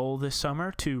a goal this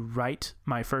summer to write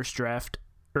the first draft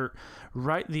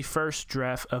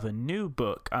of a new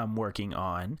book I'm working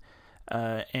on.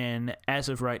 And as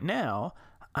of right now,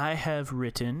 I have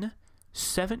written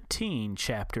 17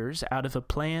 chapters out of a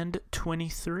planned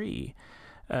 23.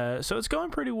 So it's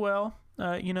going pretty well,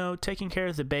 taking care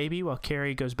of the baby while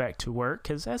Carrie goes back to work,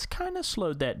 because that's kind of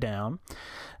slowed that down.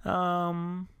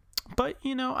 But,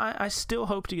 I still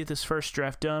hope to get this first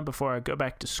draft done before I go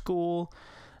back to school.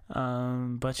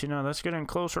 But, that's getting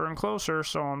closer and closer,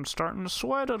 so I'm starting to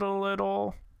sweat it a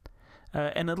little.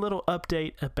 And a little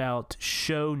update about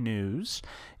show news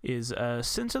is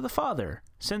Sins of the Father.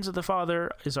 Sins of the Father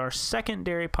is our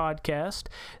secondary podcast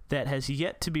that has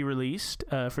yet to be released.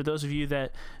 For those of you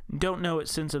that don't know what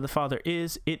Sins of the Father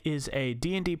is, it is a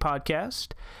D&D podcast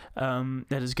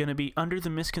that is going to be under the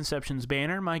Misconceptions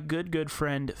banner. My good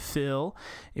friend Phil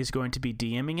is going to be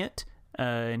DMing it,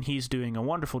 and he's doing a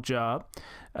wonderful job.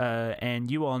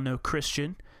 And you all know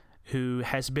Christian, who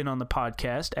has been on the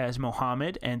podcast as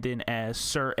Mohammed and then as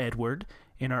Sir Edward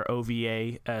in our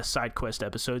OVA side quest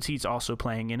episodes. He's also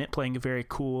playing in it, playing a very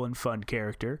cool and fun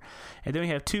character. And then we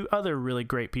have 2 other really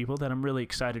great people that I'm really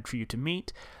excited for you to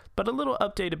meet. But a little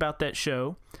update about that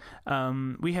show.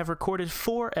 We have recorded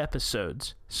 4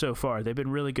 episodes so far. They've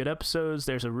been really good episodes.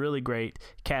 There's a really great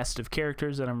cast of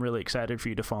characters that I'm really excited for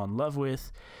you to fall in love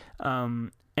with.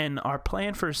 And our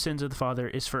plan for Sins of the Father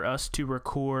is for us to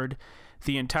record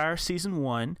the entire season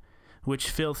 1, which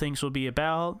Phil thinks will be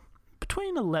about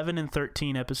between 11 and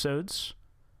 13 episodes.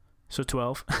 So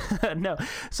 12. No,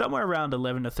 somewhere around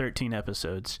 11 to 13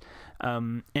 episodes.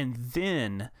 And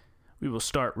then we will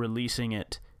start releasing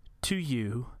it to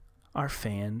you, our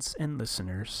fans and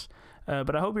listeners,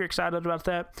 But I hope you're excited about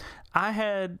that.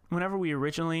 Whenever we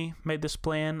originally made this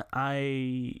plan,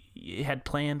 I had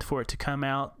planned for it to come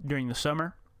out during the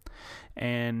summer.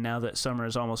 And now that summer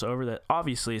is almost over, that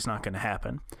obviously is not going to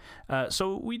happen.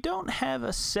 So we don't have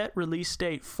a set release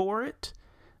date for it,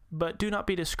 but do not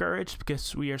be discouraged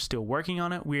because we are still working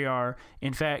on it. We are,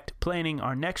 in fact, planning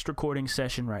our next recording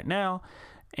session right now.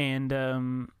 And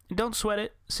don't sweat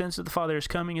it. Sins of the Father is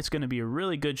coming. It's going to be a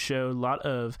really good show. A lot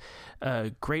of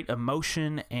great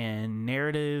emotion and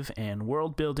narrative and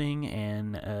world building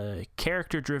and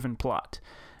character-driven plot.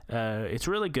 It's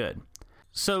really good.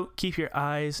 So keep your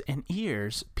eyes and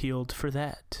ears peeled for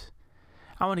that.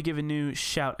 I want to give a new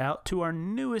shout out to our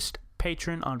newest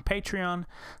patron on Patreon,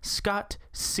 Scott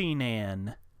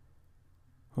Cnan.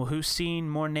 Well, who's seen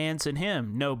more Nans than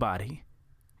him? Nobody.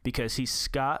 Because he's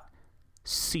Scott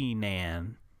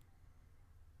Cnan.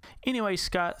 Anyway,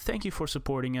 Scott, thank you for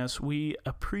supporting us. We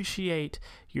appreciate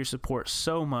your support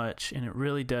so much, and it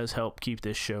really does help keep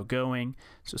this show going.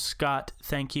 So, Scott,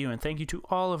 thank you, and thank you to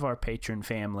all of our patron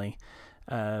family.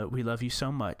 We love you so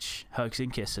much. Hugs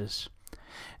and kisses.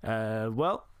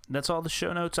 Well, that's all the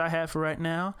show notes I have for right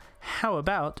now. How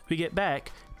about we get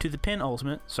back to the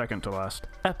penultimate, second to last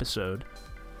episode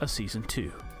of Season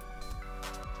 2.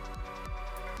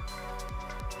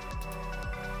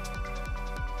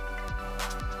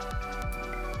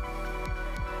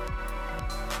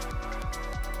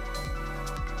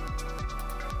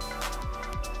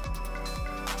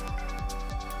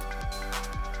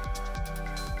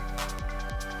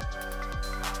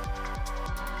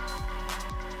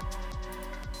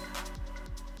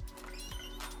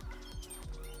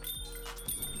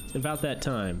 About that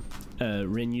time,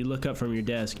 Rin, you look up from your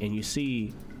desk and you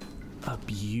see a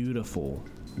beautiful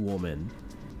woman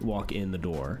walk in the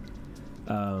door.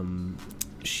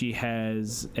 She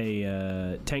has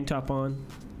a tank top on,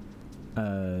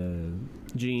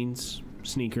 jeans,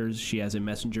 sneakers. She has a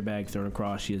messenger bag thrown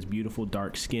across. She has beautiful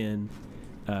dark skin.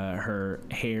 Her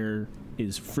hair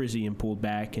is frizzy and pulled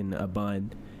back in a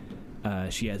bun.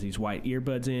 She has these white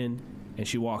earbuds in, and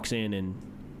she walks in and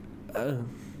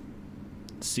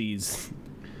sees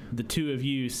the two of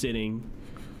you sitting,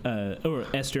 or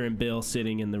Esther and Bill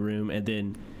sitting in the room, and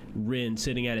then Rin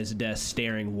sitting at his desk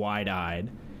staring wide-eyed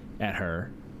at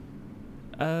her.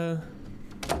 Hey,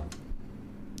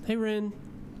 Rin.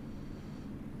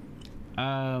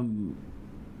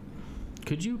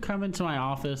 Could you come into my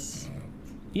office?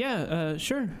 Yeah,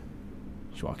 sure.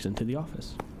 She walks into the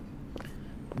office.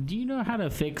 Do you know how to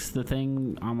fix the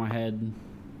thing on my head?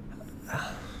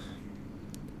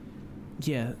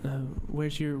 Yeah,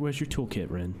 where's your toolkit,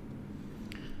 Rin?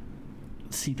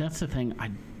 See, that's the thing.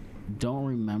 I don't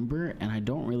remember, and I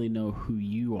don't really know who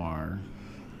you are.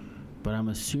 But I'm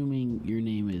assuming your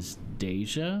name is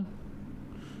Deja,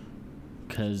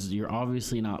 because you're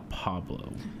obviously not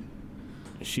Pablo.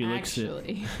 She looks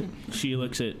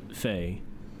at Faye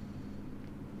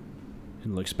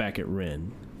and looks back at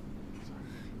Rin.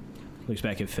 Looks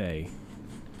back at Faye.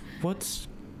 What's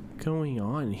going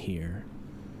on here?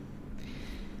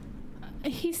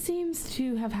 He seems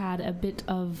to have had a bit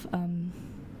of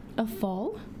a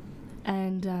fall,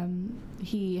 and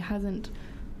he hasn't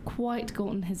quite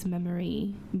gotten his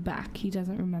memory back. He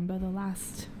doesn't remember the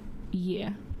last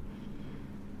year.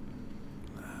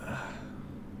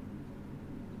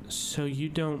 So you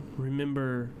don't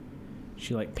remember...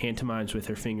 She like pantomimes with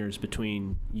her fingers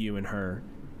between you and her.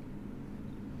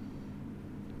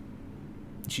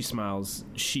 She smiles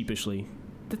sheepishly.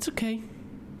 That's okay.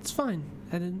 It's fine.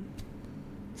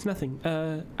 It's nothing.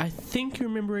 I think you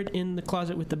remember it in the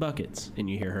closet with the buckets. And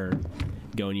you hear her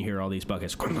go, and you hear all these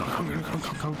buckets.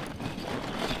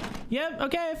 Yep,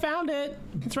 okay, I found it.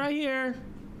 It's right here.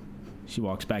 She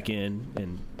walks back in,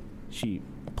 and she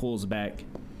pulls back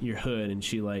your hood, and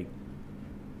she like,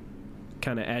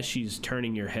 kind of as she's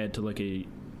turning your head to look at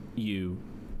you,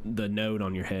 the node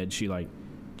on your head, she like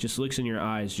just looks in your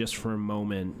eyes just for a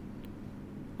moment,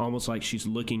 almost like she's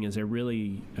looking, is there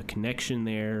really a connection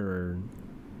there, or...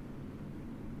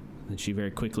 And she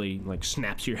very quickly like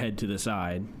snaps your head to the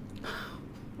side,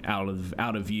 out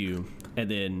of view, and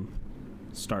then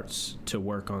starts to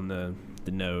work on the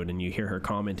node, and you hear her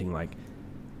commenting like,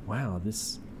 wow,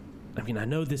 I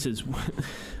know this is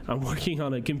I'm working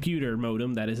on a computer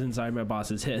modem that is inside my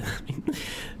boss's head. I mean,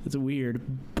 it's weird,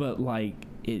 but like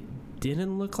it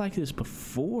didn't look like this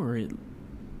before.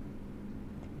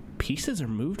 Pieces are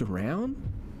moved around.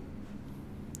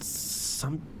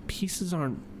 Some pieces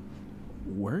aren't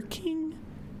working.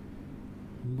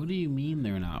 What do you mean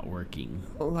they're not working?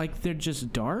 Like they're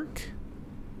just dark?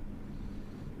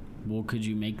 Well, could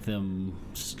you make them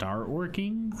start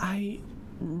working?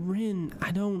 Rin,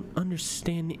 I don't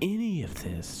understand any of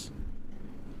this.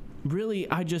 Really,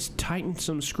 I just tightened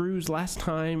some screws last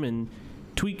time and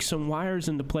tweaked some wires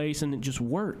into place and it just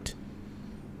worked.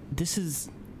 This is...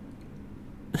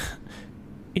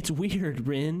 It's weird,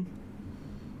 Rin.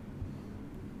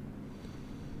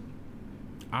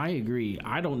 I agree.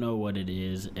 I don't know what it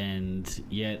is, and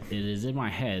yet it is in my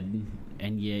head,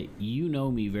 and yet you know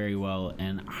me very well,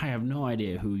 and I have no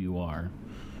idea who you are.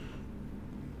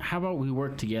 How about we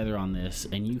work together on this,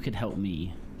 and you could help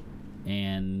me,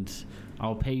 and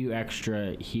I'll pay you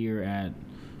extra here at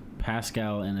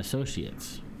Pascal and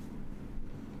Associates.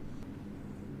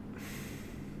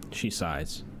 She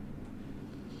sighs.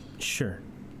 Sure.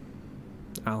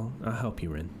 I'll help you,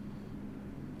 Rin.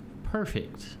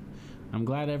 Perfect. I'm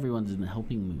glad everyone's in a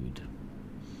helping mood.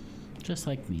 Just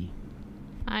like me.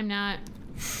 I'm not.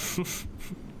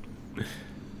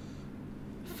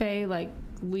 Faye like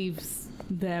leaves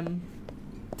them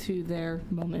to their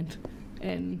moment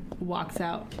and walks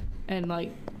out and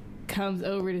like comes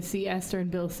over to see Esther and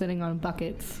Bill sitting on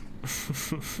buckets.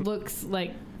 Looks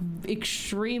like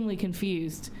extremely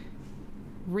confused.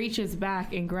 Reaches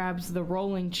back and grabs the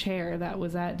rolling chair that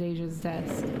was at Deja's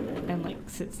desk and like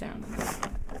sits down.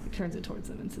 Turns it towards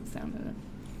them and sits down in it.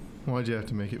 Why'd you have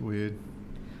to make it weird?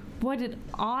 Why did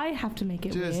I have to make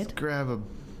it Just weird? grab a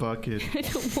bucket. I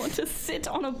don't want to sit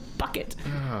on a bucket.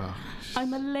 Oh,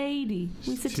 I'm a lady.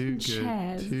 We sit too in good.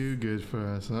 chairs. Too good for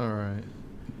us. All right.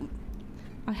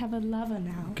 I have a lover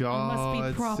now. I must God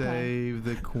be proper. save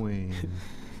the queen.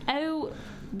 Oh,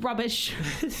 rubbish.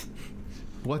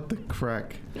 What the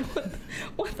crack?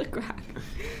 What the crack?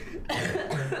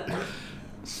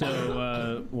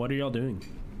 So, what are y'all doing?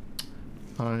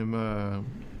 I'm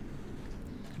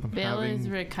Bill is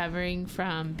having, recovering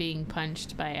from being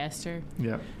punched by Esther.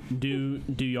 yeah. Do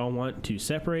y'all want to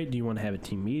separate? Do you want to have a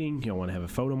team meeting? Do y'all want to have a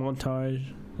photo montage?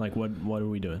 Like, what are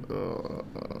we doing?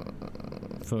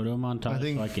 Photo montage I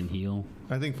think- so I can heal.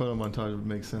 I think photo montage would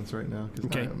make sense right now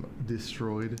because Okay. I'm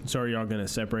destroyed. So are y'all going to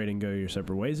separate and go your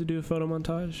separate ways to do a photo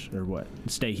montage? Or what?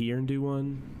 Stay here and do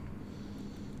one?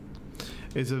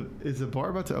 Is the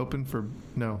bar about to open for?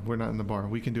 No, we're not in the bar.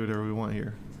 We can do whatever we want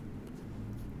here.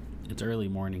 It's early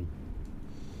morning,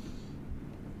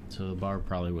 so the bar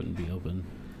probably wouldn't be open.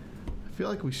 I feel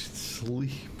like we should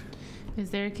sleep. Is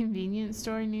there a convenience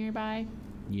store nearby?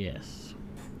 Yes.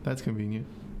 That's convenient.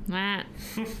 Nah.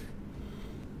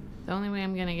 The only way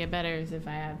I'm gonna get better is if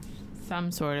I have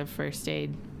some sort of first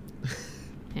aid.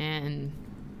 And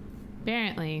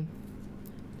apparently,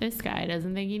 this guy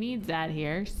doesn't think he needs that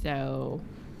here, so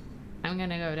I'm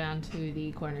gonna go down to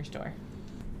the corner store.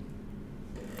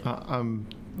 I'm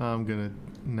gonna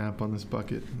nap on this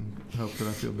bucket and hope that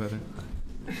I feel better.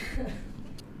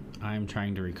 I'm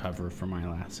trying to recover from my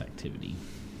last activity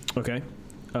Okay.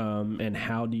 And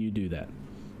how do you do that?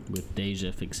 with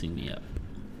Deja fixing me up.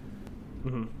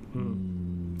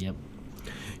 Yep.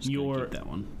 Just gonna Your keep that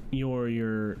one.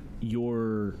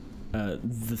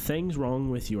 the things wrong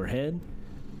with your head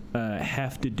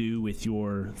have to do with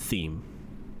your theme.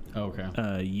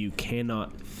 Okay. You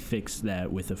cannot fix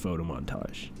that with a photo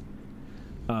montage.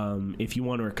 If you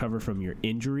want to recover from your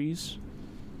injuries,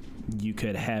 you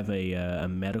could have a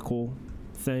medical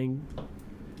thing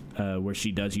where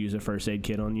she does use a first aid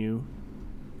kit on you.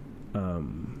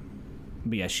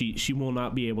 But yeah, she will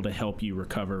not be able to help you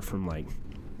recover from like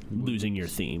losing your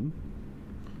theme.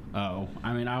 Oh,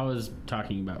 I mean, I was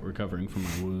talking about recovering from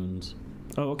my wounds.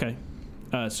 Oh, okay.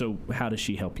 So how does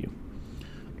she help you?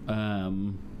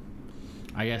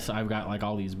 I guess I've got like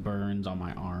all these burns on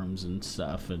my arms and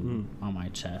stuff and on my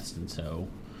chest, and so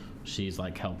she's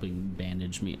like helping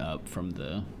bandage me up from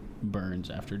the burns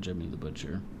after Jimmy the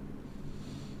Butcher.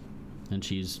 And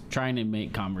she's trying to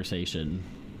make conversation,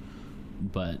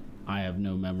 but I have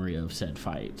no memory of said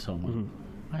fight, so I'm like,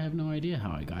 I have no idea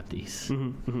how I got these.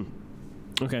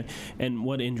 Okay. And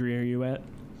what injury are you at?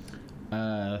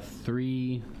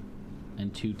 3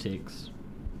 and 2 ticks.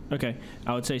 Okay.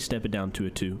 I would say step it down to a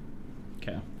 2.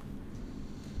 Okay.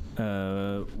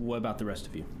 What about the rest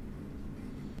of you?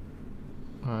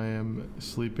 I am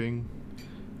sleeping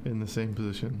in the same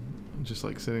position, just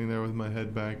like sitting there with my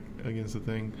head back against the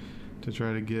thing to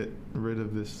try to get rid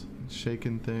of this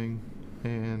shaken thing,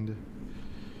 and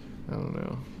I don't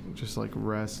know, just like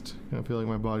rest. I feel like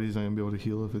my body's not gonna be able to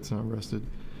heal if it's not rested,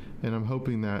 and I'm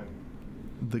hoping that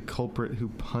the culprit who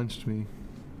punched me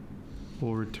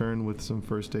will return with some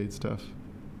first aid stuff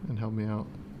and help me out.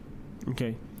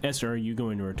 Okay. Esther, are you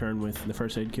going to return with the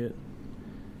first aid kit?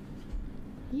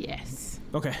 Yes.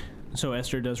 Okay. So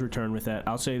Esther does return with that.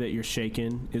 I'll say that your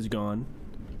shaken is gone.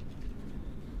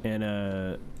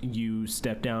 And you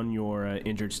step down your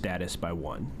injured status by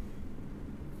 1.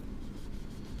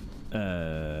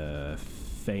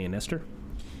 Faye and Esther.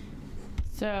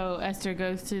 So Esther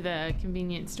goes to the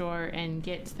convenience store and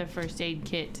gets the first aid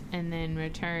kit and then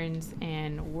returns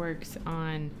and works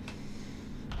on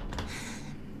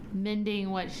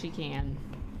mending what she can.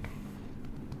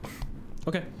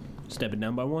 Okay. Step it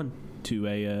down by 1 to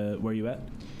a, where you at?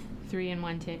 3 and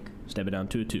 1 tick. Step it down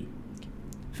to a 2.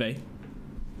 Faye?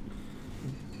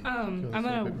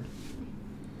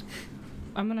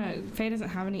 Faye doesn't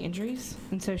have any injuries,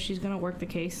 and so she's gonna work the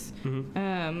case.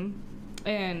 Mm-hmm.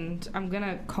 And I'm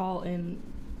gonna call in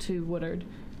to Woodard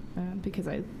because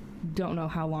I don't know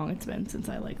how long it's been since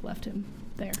I left him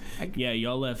there. Yeah,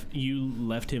 you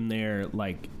left him there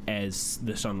as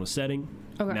the sun was setting.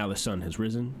 Okay. Now the sun has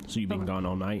risen, so you've been gone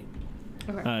all night.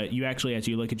 Okay. You actually, as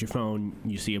you look at your phone,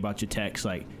 you see a bunch of texts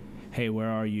like, "Hey, where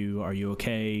are you? Are you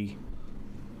okay?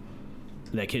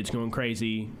 That kid's going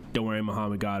crazy. Don't worry,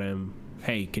 Muhammad got him.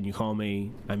 Hey, can you call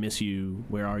me? I miss you.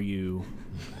 Where are you?"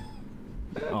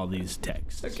 All these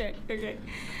texts. Okay.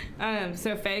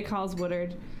 So Faye calls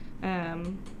Woodard.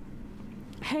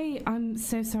 Hey, I'm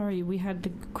so sorry. We had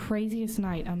the craziest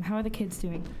night. How are the kids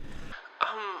doing?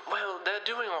 Well, they're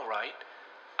doing all right.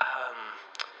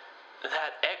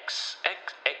 That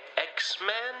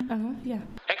X-Man? Yeah.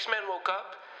 X-Man woke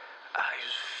up. He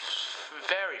was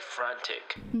very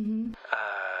frantic. Mm-hmm.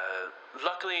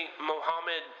 Luckily,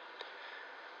 Mohammed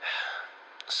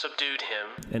subdued him.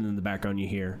 And in the background you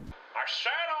hear, "I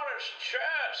sat on his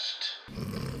chest."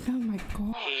 Oh my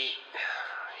gosh. He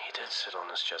did sit on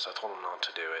his chest. I told him not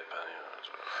to do it, but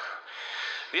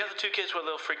the other 2 kids were a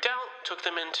little freaked out. Took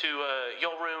them into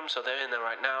your room, so they're in there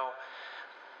right now.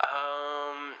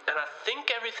 And I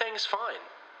think everything's fine.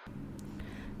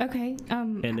 Okay.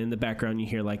 And in the background you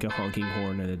hear a honking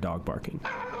horn and a dog barking.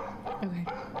 Okay.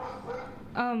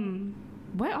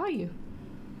 Where are you?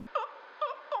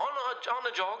 On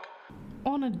a jog.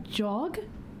 On a jog?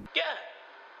 Yeah.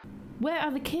 Where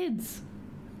are the kids?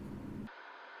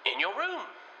 In your room.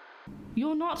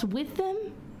 You're not with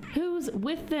them? Who's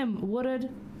with them, Woodard?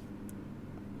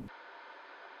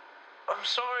 I'm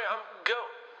sorry,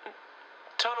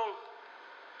 tunnel.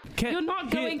 You're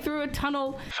not going through a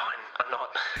tunnel. Fine, I'm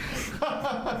not.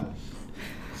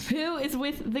 Who is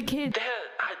with the kids?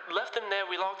 I left them there.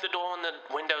 We locked the door and the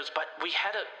windows, but we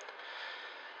had a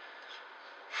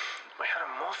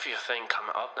mafia thing come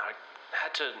up and I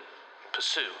had to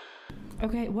pursue.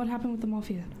 Okay, what happened with the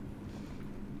mafia?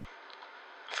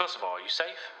 First of all, are you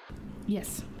safe?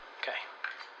 Yes. Okay.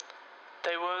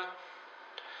 They were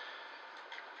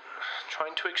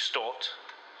trying to extort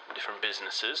different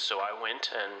businesses, so I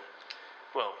went and,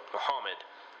 Muhammad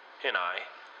and I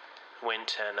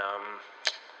went and,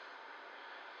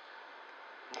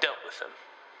 dealt with them.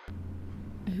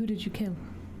 Who did you kill?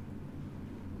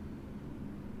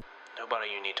 Nobody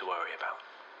you need to worry about.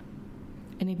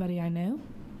 Anybody I know?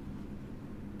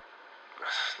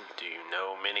 Do you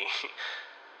know many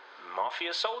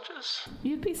mafia soldiers?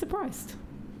 You'd be surprised.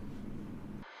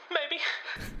 Maybe.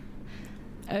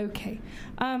 Okay.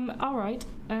 All right.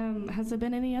 Has there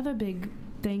been any other big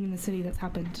thing in the city that's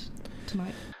happened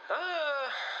tonight?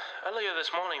 Earlier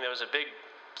this morning there was a big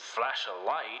flash of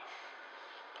light.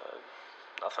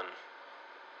 Nothing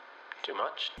too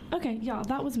much. Okay, yeah,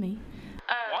 that was me.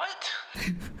 What?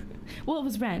 Well, it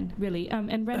was Ren, really.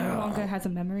 And Ren no longer has a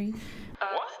memory.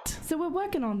 What? So we're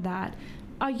working on that.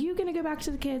 Are you going to go back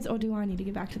to the kids, or do I need to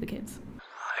get back to the kids?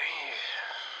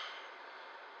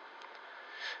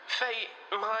 Faye,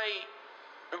 my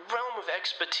realm of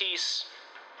expertise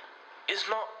is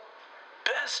not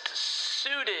best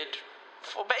suited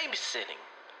for babysitting.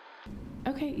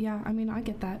 Okay, yeah, I mean, I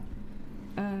get that.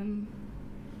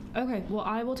 Okay, well,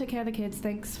 I will take care of the kids.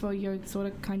 Thanks for your sort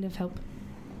of kind of help.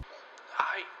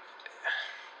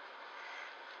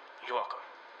 You're welcome.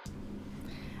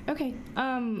 Okay,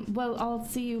 well, I'll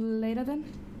see you later then.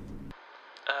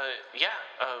 Yeah,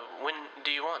 when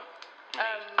do you want me?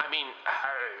 I mean,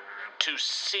 to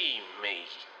see me.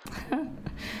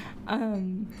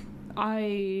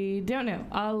 I don't know.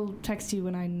 I'll text you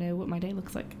when I know what my day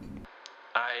looks like.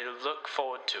 I look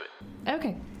forward to it.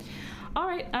 Okay. All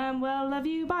right, well, love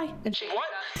you, bye. And What?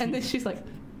 And then she's like,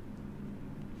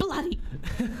 bloody.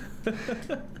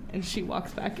 And she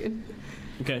walks back in.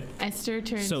 Okay. Esther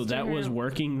turns So to that her. was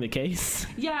working the case?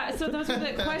 Yeah, so those were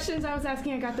the questions I was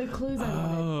asking. I got the clues I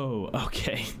wanted. Oh,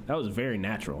 okay. That was very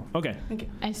natural. Okay. Okay.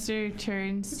 Esther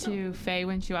turns to Faye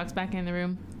when she walks back in the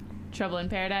room. Trouble in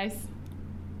paradise?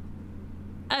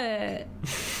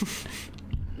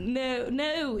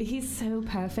 No, he's so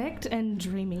perfect and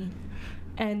dreamy.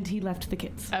 and he left the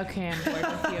kids. Okay, I'm bored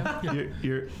with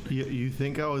you. You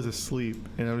think I was asleep,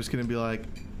 and I'm just gonna be like,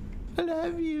 I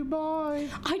love you, boy.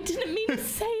 I didn't mean to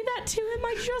say that to him.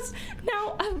 I just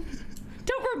now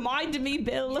don't remind me,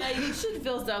 Bill. Yeah, you should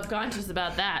feel self-conscious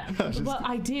about that. Well,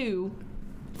 I do.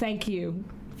 Thank you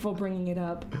for bringing it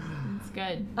up. It's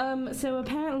good. So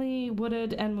apparently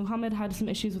Woodard and Muhammad had some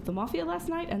issues with the mafia last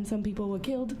night, and some people were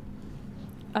killed.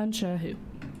 Unsure who.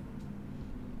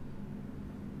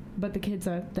 But the kids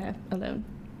are there alone.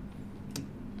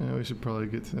 Yeah, we should probably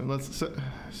get to them.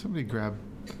 Somebody grab.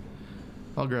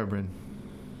 I'll grab Bryn.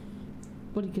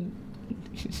 What are you gonna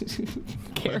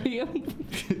carry him?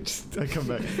 I come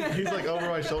back. He's like over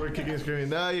my shoulder, kicking and screaming.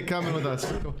 No, you're coming with us.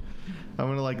 I'm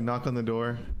gonna like knock on the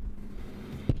door.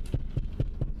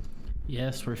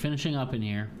 Yes, we're finishing up in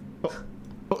here. Oh.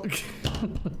 Okay.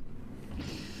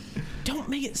 Don't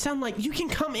make it sound like you can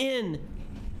come in.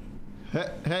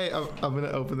 Hey, I'm gonna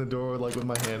open the door like with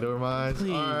my hand over my eyes.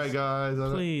 Please. All right, guys.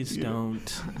 Please don't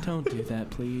do that,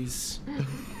 please.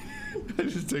 I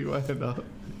just take my hand off.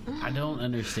 I don't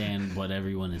understand what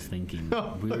everyone is thinking.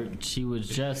 No. She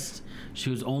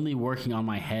was only working on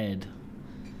my head.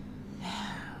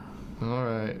 All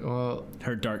right. Well,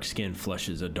 Her dark skin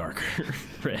flushes a darker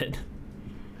red.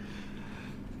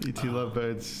 you two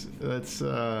lovebirds. That's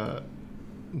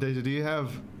Deja.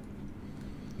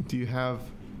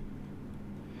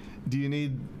 Do you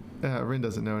need? Rin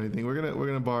doesn't know anything. We're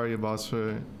gonna borrow your boss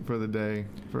for the day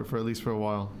for at least for a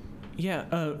while.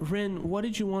 Yeah, Ren, what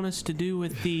did you want us to do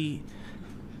with the...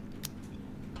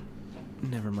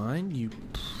 Never mind, you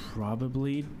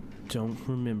probably don't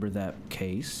remember that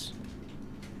case.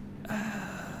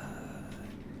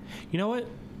 You know what?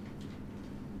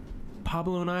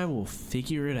 Pablo and I will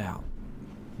figure it out.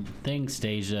 Thanks,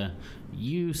 Deja.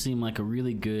 You seem like a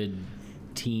really good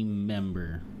team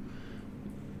member.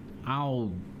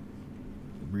 I'll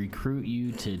recruit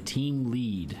you to team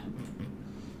lead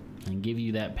and give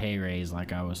you that pay raise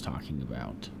like I was talking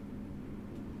about.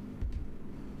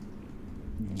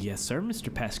 Yes, sir,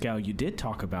 Mr. Pascal, you did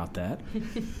talk about that.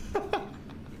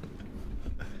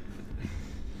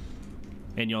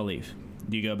 And y'all leave.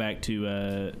 Do you go back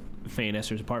to Faye and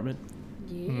Esther's apartment?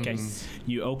 Okay.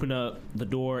 You open up the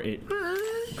door, it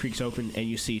creaks open, and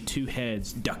you see two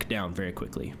heads duck down very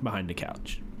quickly behind the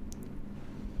couch.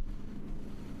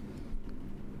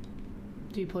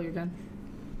 Do you pull your gun?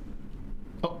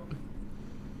 Oh,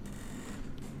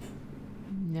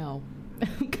 No.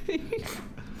 Okay.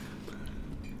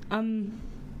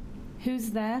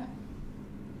 Who's there?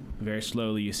 Very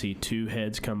slowly, you see two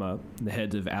heads come up, the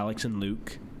heads of Alex and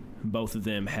Luke. Both of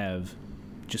them have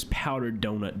just powdered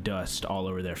donut dust all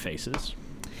over their faces.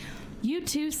 You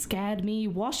two scared me.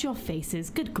 Wash your faces.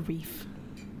 Good grief.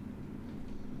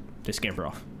 They scamper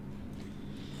off.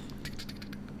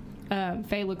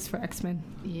 Faye looks for X-Men.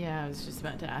 Yeah, I was just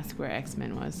about to ask where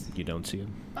X-Men was. You don't see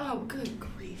them. Oh, good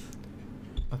grief.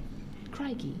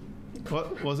 Crikey.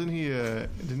 what wasn't he?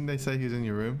 Didn't they say he was in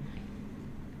your room?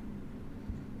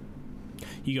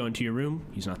 You go into your room,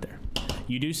 he's not there.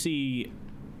 You do see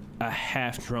a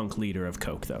half-drunk liter of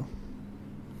Coke, though.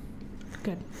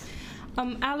 Good.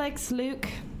 Alex, Luke,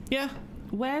 Yeah.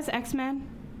 where's X-Men?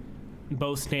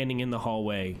 Both standing in the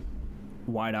hallway,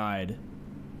 wide-eyed.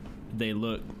 They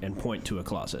look and point to a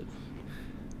closet.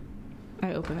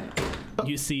 I open it.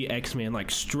 You see X-Man like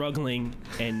struggling,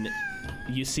 and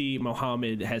you see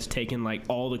Mohammed has taken like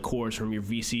all the cords from your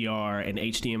VCR and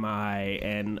HDMI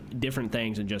and different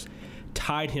things and just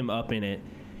tied him up in it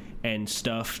and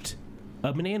stuffed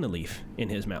a banana leaf in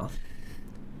his mouth.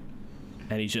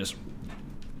 And he's just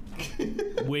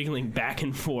wiggling back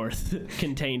and forth,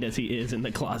 contained as he is in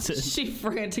the closet. She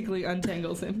frantically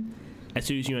untangles him. As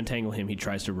soon as you untangle him, he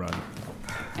tries to run.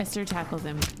 Esther tackles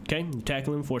him. Okay, you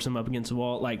tackle him, force him up against the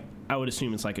wall. Like, I would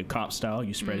assume it's like a cop style.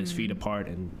 You spread his feet apart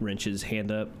and wrench his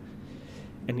hand up.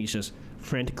 And he's just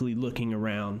frantically looking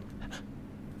around.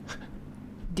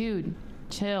 Dude,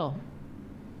 chill.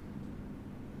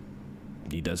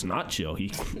 He does not chill. He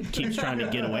keeps trying to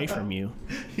get away from you.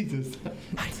 He does.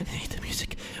 I need the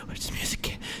music. Where's the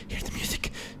music? Here's the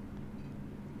music.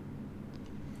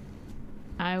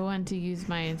 I want to use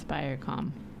my Inspire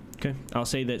Calm. Okay, I'll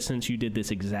say that since you did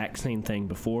this exact same thing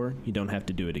before, you don't have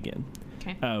to do it again.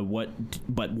 Okay.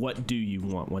 What do you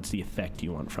want? What's the effect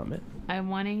you want from it? I'm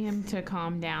wanting him to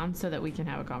calm down so that we can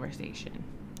have a conversation.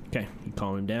 Okay, you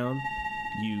calm him down.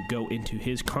 You go into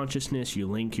his consciousness. You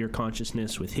link your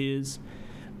consciousness with his.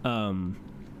 And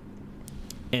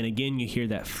again, you hear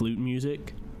that flute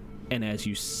music. And as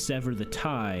you sever the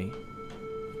tie,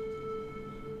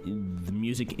 the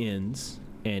music ends,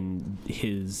 and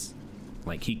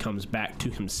he comes back to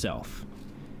himself.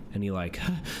 And he like,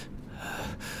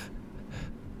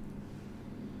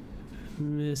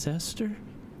 Miss Esther,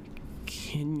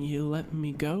 can you let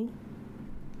me go?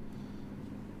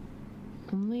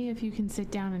 Only if you can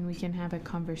sit down and we can have a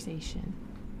conversation.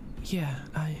 Yeah,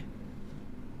 I'm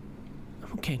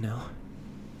okay now.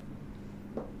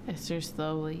 Esther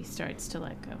slowly starts to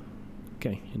let go.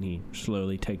 Okay, and he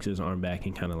slowly takes his arm back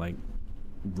and kind of like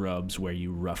rubs where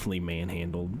you roughly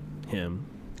manhandled him.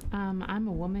 I'm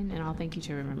a woman, and I'll thank you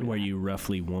to remember Where that. you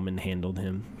roughly woman-handled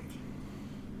him.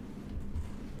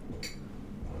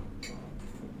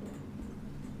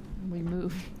 We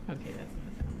move. Okay, that's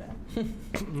gonna sound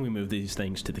bad. We move these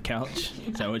things to the couch.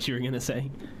 Is that what you were gonna say?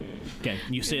 Okay,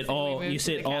 you sit We all move you to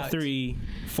sit the all couch. 3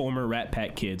 former Rat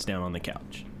Pack kids down on the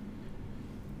couch.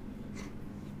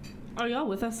 Are y'all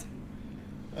with us?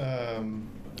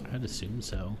 I'd assume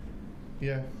so.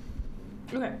 Yeah.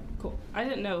 Okay, cool. I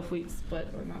didn't know if we split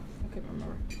or not. I couldn't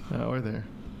remember. We're there.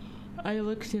 I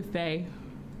looked to Faye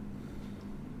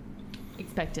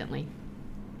expectantly.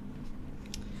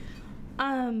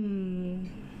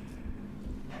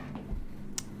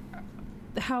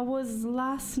 How was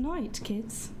last night,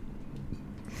 kids?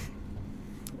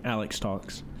 Alex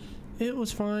talks. It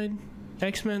was fine.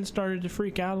 X-Men started to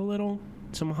freak out a little,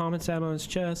 so Muhammad sat on his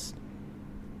chest,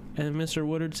 and Mr.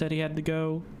 Woodard said he had to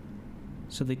go,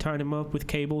 so they tied him up with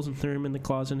cables and threw him in the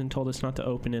closet and told us not to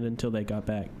open it until they got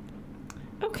back.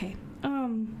 Okay.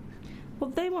 Well,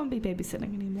 they won't be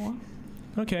babysitting anymore.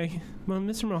 Okay. Well,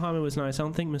 Mr. Muhammad was nice. I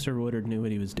don't think Mr. Woodard knew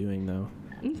what he was doing, though.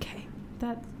 Okay.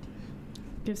 That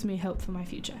gives me hope for my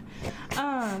future.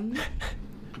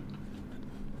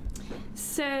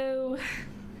 So,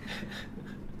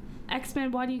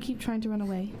 X-Men, why do you keep trying to run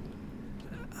away?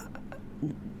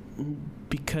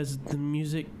 Because the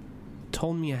music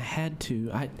told me I had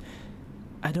to.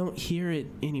 I don't hear it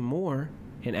anymore.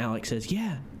 And Alex says,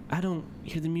 yeah, I don't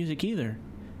hear the music either.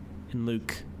 And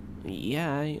Luke,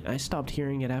 yeah, I stopped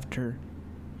hearing it after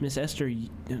Miss Esther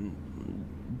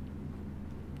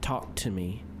talked to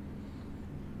me.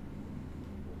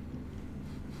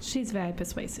 She's very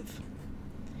persuasive.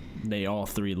 They all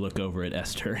 3 look over at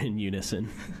Esther in unison.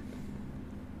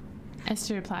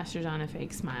 Esther plasters on a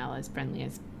fake smile as friendly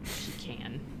as she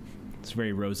can. It's a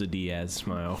very Rosa Diaz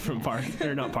smile from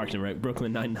not Parks and Rec,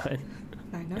 Brooklyn Nine-Nine.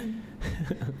 I know.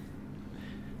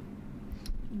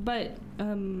 But,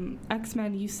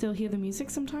 X-Men, you still hear the music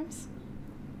sometimes?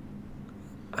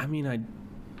 I mean, I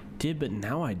did, but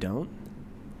now I don't.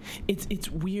 It's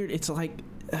weird. It's like,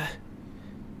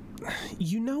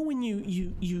 you know when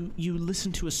you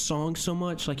listen to a song so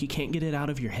much, like you can't get it out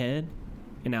of your head?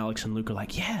 And Alex and Luke are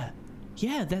like, yeah,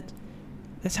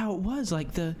 that's how it was.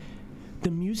 Like the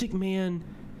Music Man,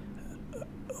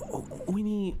 when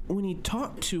he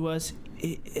talked to us,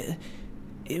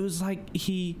 it was like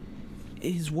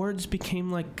his words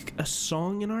became like a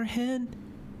song in our head,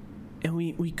 and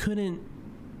we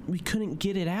couldn't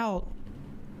get it out.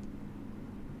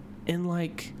 And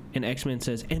like, and X-Men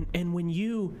says, and when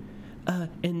you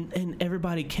and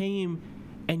everybody came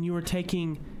and you were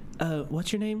taking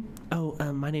what's your name?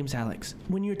 My name's Alex.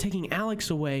 When you were taking Alex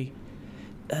away,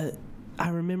 I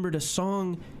remembered a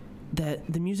song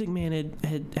that the Music Man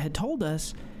had told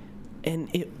us, and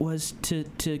it was to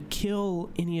kill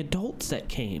any adults that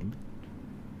came.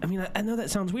 I mean, I know that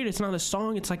sounds weird. It's not a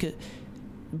song. It's like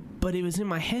but it was in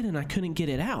my head and I couldn't get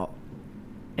it out.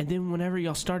 And then whenever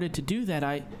y'all started to do that,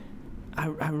 I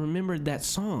remembered that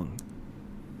song.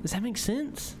 Does that make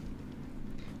sense?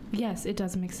 Yes, it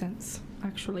does make sense,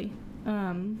 actually.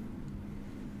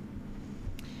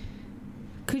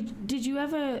 Did you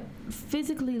ever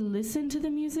physically listen to the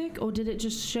music, or did it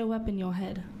just show up in your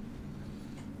head?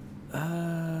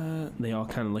 They all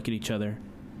kind of look at each other.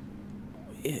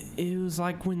 It was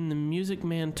like when the Music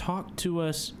Man talked to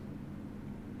us,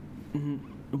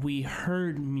 we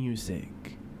heard music.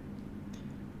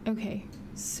 Okay,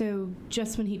 so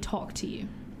just when he talked to you?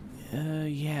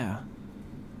 Yeah.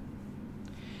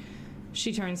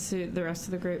 She turns to the rest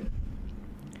of the group.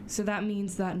 So that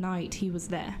means that night he was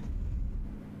there.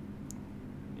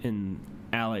 And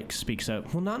Alex speaks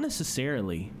up. Well, not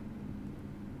necessarily.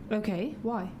 Okay,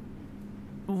 why?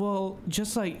 Well,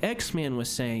 just like X-Man was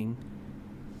saying,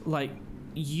 like,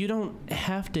 you don't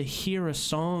have to hear a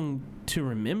song to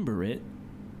remember it.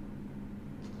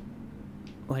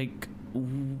 Like,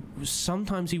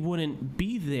 sometimes he wouldn't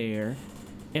be there,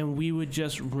 and we would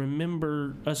just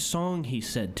remember a song he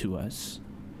said to us.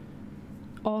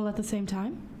 All at the same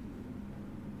time?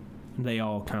 They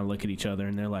all kind of look at each other,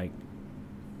 and they're like,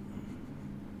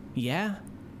 yeah,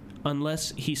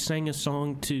 unless he sang a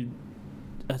song to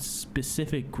a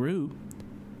specific group.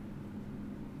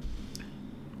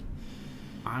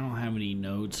 I don't have any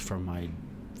notes from my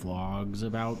vlogs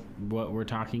about what we're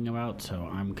talking about, so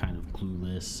I'm kind of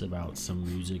clueless about some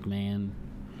Music Man.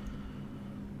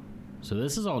 So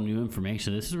this is all new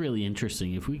information. This is really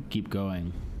interesting. If we keep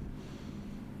going,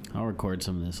 I'll record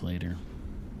some of this later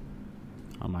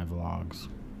on my vlogs.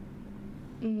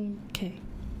 Okay.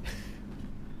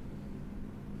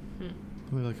 Are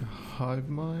they like a hive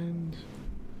mind?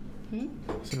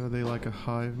 So are they like a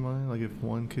hive mind? Like if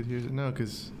one kid hears it? No,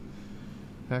 because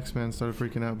X-Man started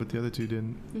freaking out, but the other two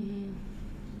didn't.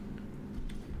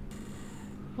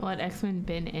 Well, had X-Men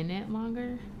been in it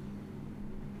longer?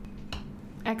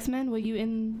 X-Men, were you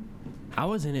in? I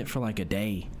was in it for like a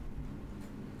day.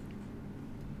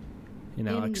 And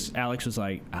Alex was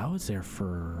like, I was there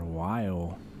for a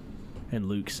while. And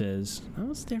Luke says, I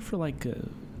was there for like a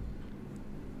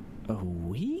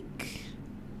week?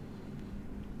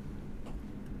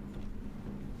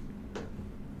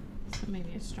 So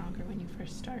maybe it's stronger when you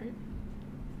first start.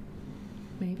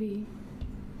 Maybe.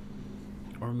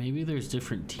 Or maybe there's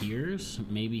different tiers.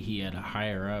 Maybe he had a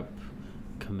higher up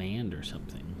command or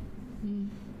something.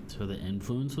 So the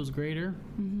influence was greater.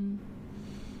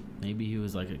 Maybe he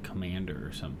was like a commander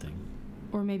or something.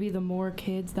 Or maybe the more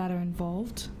kids that are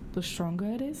involved, the stronger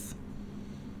it is.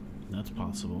 That's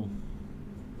possible.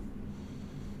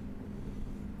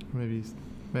 Maybe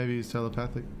he's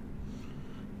telepathic.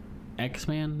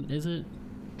 X-Man, is it?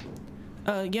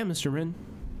 Yeah, Mr. Wren.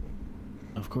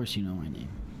 Of course you know my name.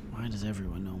 Why does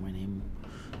everyone know my name?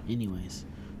 Anyways,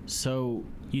 so...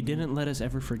 You didn't let us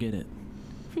ever forget it.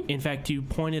 In fact, you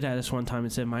pointed at us one time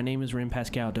and said, my name is Ren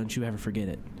Pascal, don't you ever forget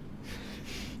it.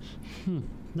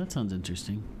 That sounds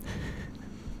interesting.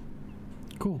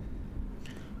 Cool.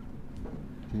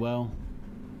 Well,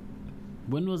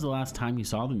 when was the last time you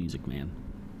saw the Music Man?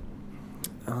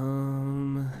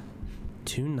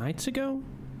 2 nights ago?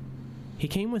 He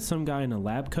came with some guy in a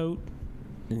lab coat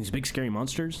and these big scary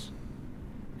monsters.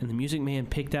 And the Music Man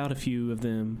picked out a few of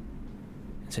them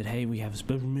and said, hey, we have a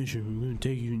special mission. We're going to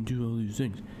take you and do all these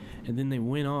things. And then they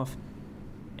went off,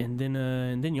 and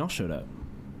then y'all showed up.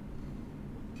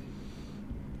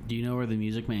 Do you know where the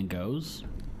Music Man goes?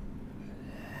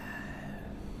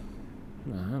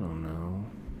 I don't know.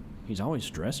 He's always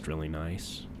dressed really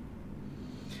nice.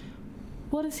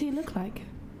 What does he look like?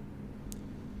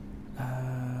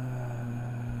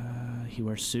 He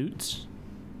wears suits.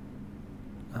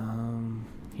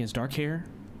 He has dark hair.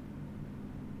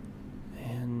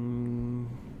 And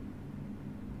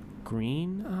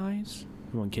green eyes.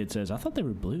 One kid says, I thought they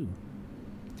were blue.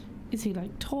 Is he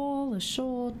like tall or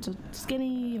short or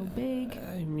skinny or big?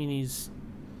 I mean, he's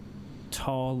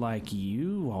tall like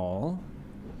you all.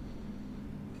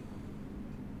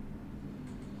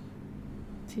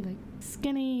 Is he like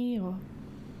skinny or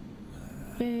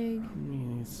big? I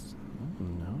mean,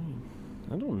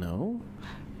 I don't know.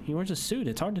 He wears a suit.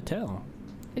 It's hard to tell.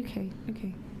 Okay.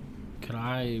 Could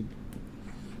I...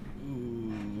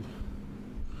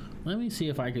 Let me see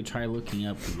if I could try looking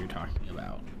up what you're talking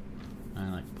about.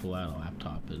 I pull out a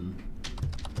laptop and...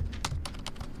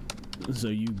 So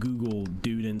you Google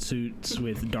dude in suits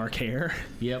with dark hair.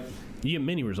 Yep. You get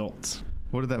many results.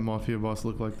 What did that mafia boss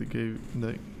look like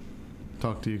that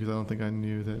talked to you? Because I don't think I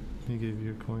knew that he gave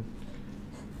you a coin.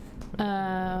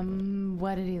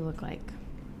 What did he look like?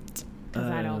 Because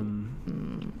I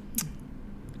don't.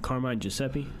 Carmine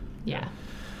Giuseppe. Yeah.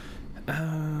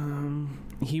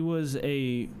 He was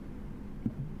a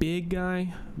big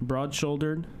guy,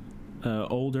 broad-shouldered,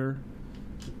 older.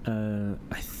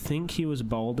 I think he was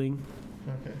balding.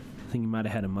 Okay. I think he might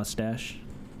have had a mustache.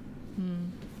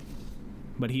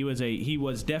 But he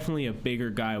was definitely a bigger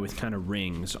guy with kind of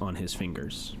rings on his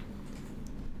fingers.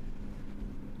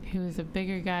 He was a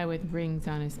bigger guy with rings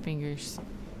on his fingers.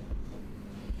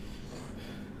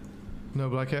 No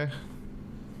black hair?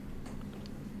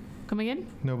 Come again?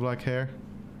 No black hair?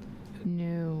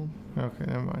 No. Okay,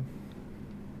 never mind.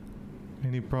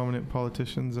 Any prominent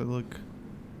politicians that look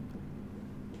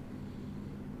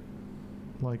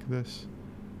like this?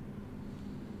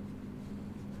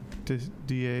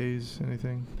 DAs,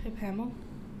 anything? Pip Hamill?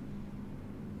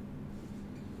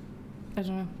 I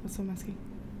don't know. That's what I'm asking.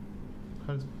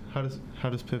 How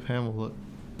does Pip Hamill look?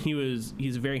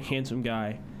 He's a very handsome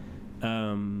guy.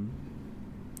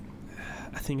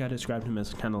 I think I described him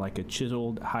as kind of like a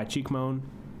chiseled high cheekbone.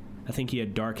 I think he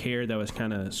had dark hair that was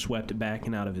kind of swept back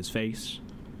and out of his face.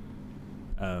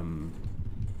 I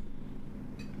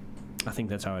think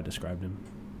that's how I described him.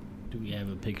 Do we have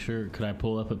a picture? Could I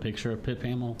pull up a picture of Pip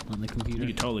Hamill on the computer? You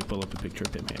could totally pull up a picture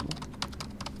of Pip Hamill.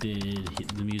 Did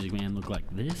the Music Man look like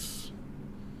this?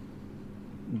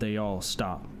 They all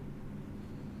stop.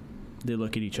 They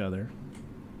look at each other.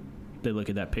 they look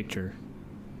at that picture.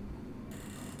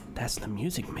 That's the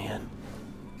Music Man.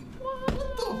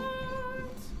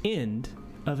 End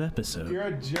of episode. You're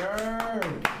a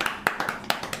jerk.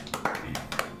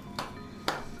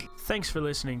 Thanks for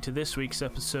listening to this week's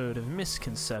episode of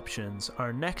Misconceptions.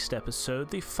 Our next episode,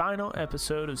 the final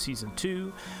episode of Season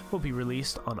 2, will be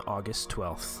released on August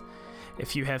 12th.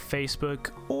 If you have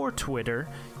Facebook or Twitter,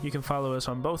 you can follow us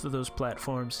on both of those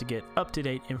platforms to get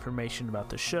up-to-date information about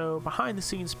the show,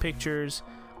 behind-the-scenes pictures,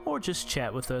 or just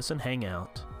chat with us and hang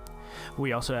out.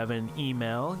 We also have an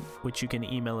email, which you can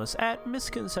email us at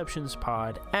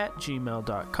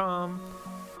misconceptionspod@gmail.com.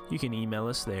 You can email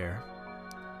us there.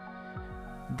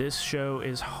 This show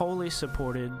is wholly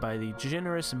supported by the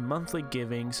generous monthly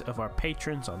givings of our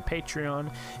patrons on Patreon.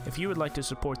 If you would like to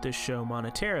support this show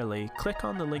monetarily, click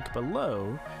on the link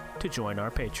below to join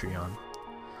our Patreon.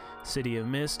 City of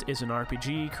Mist is an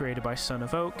RPG created by Son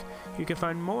of Oak. You can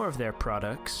find more of their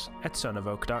products at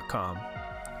sonofoak.com.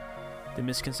 The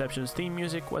Misconceptions theme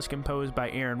music was composed by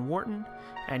Aaron Wharton,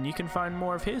 and you can find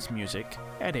more of his music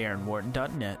at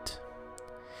aaronwharton.net.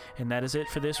 And that is it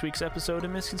for this week's episode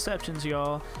of Misconceptions,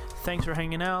 y'all. Thanks for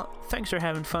hanging out. Thanks for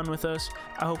having fun with us.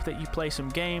 I hope that you play some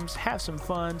games, have some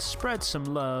fun, spread some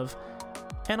love,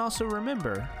 and also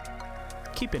remember,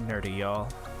 keep it nerdy, y'all.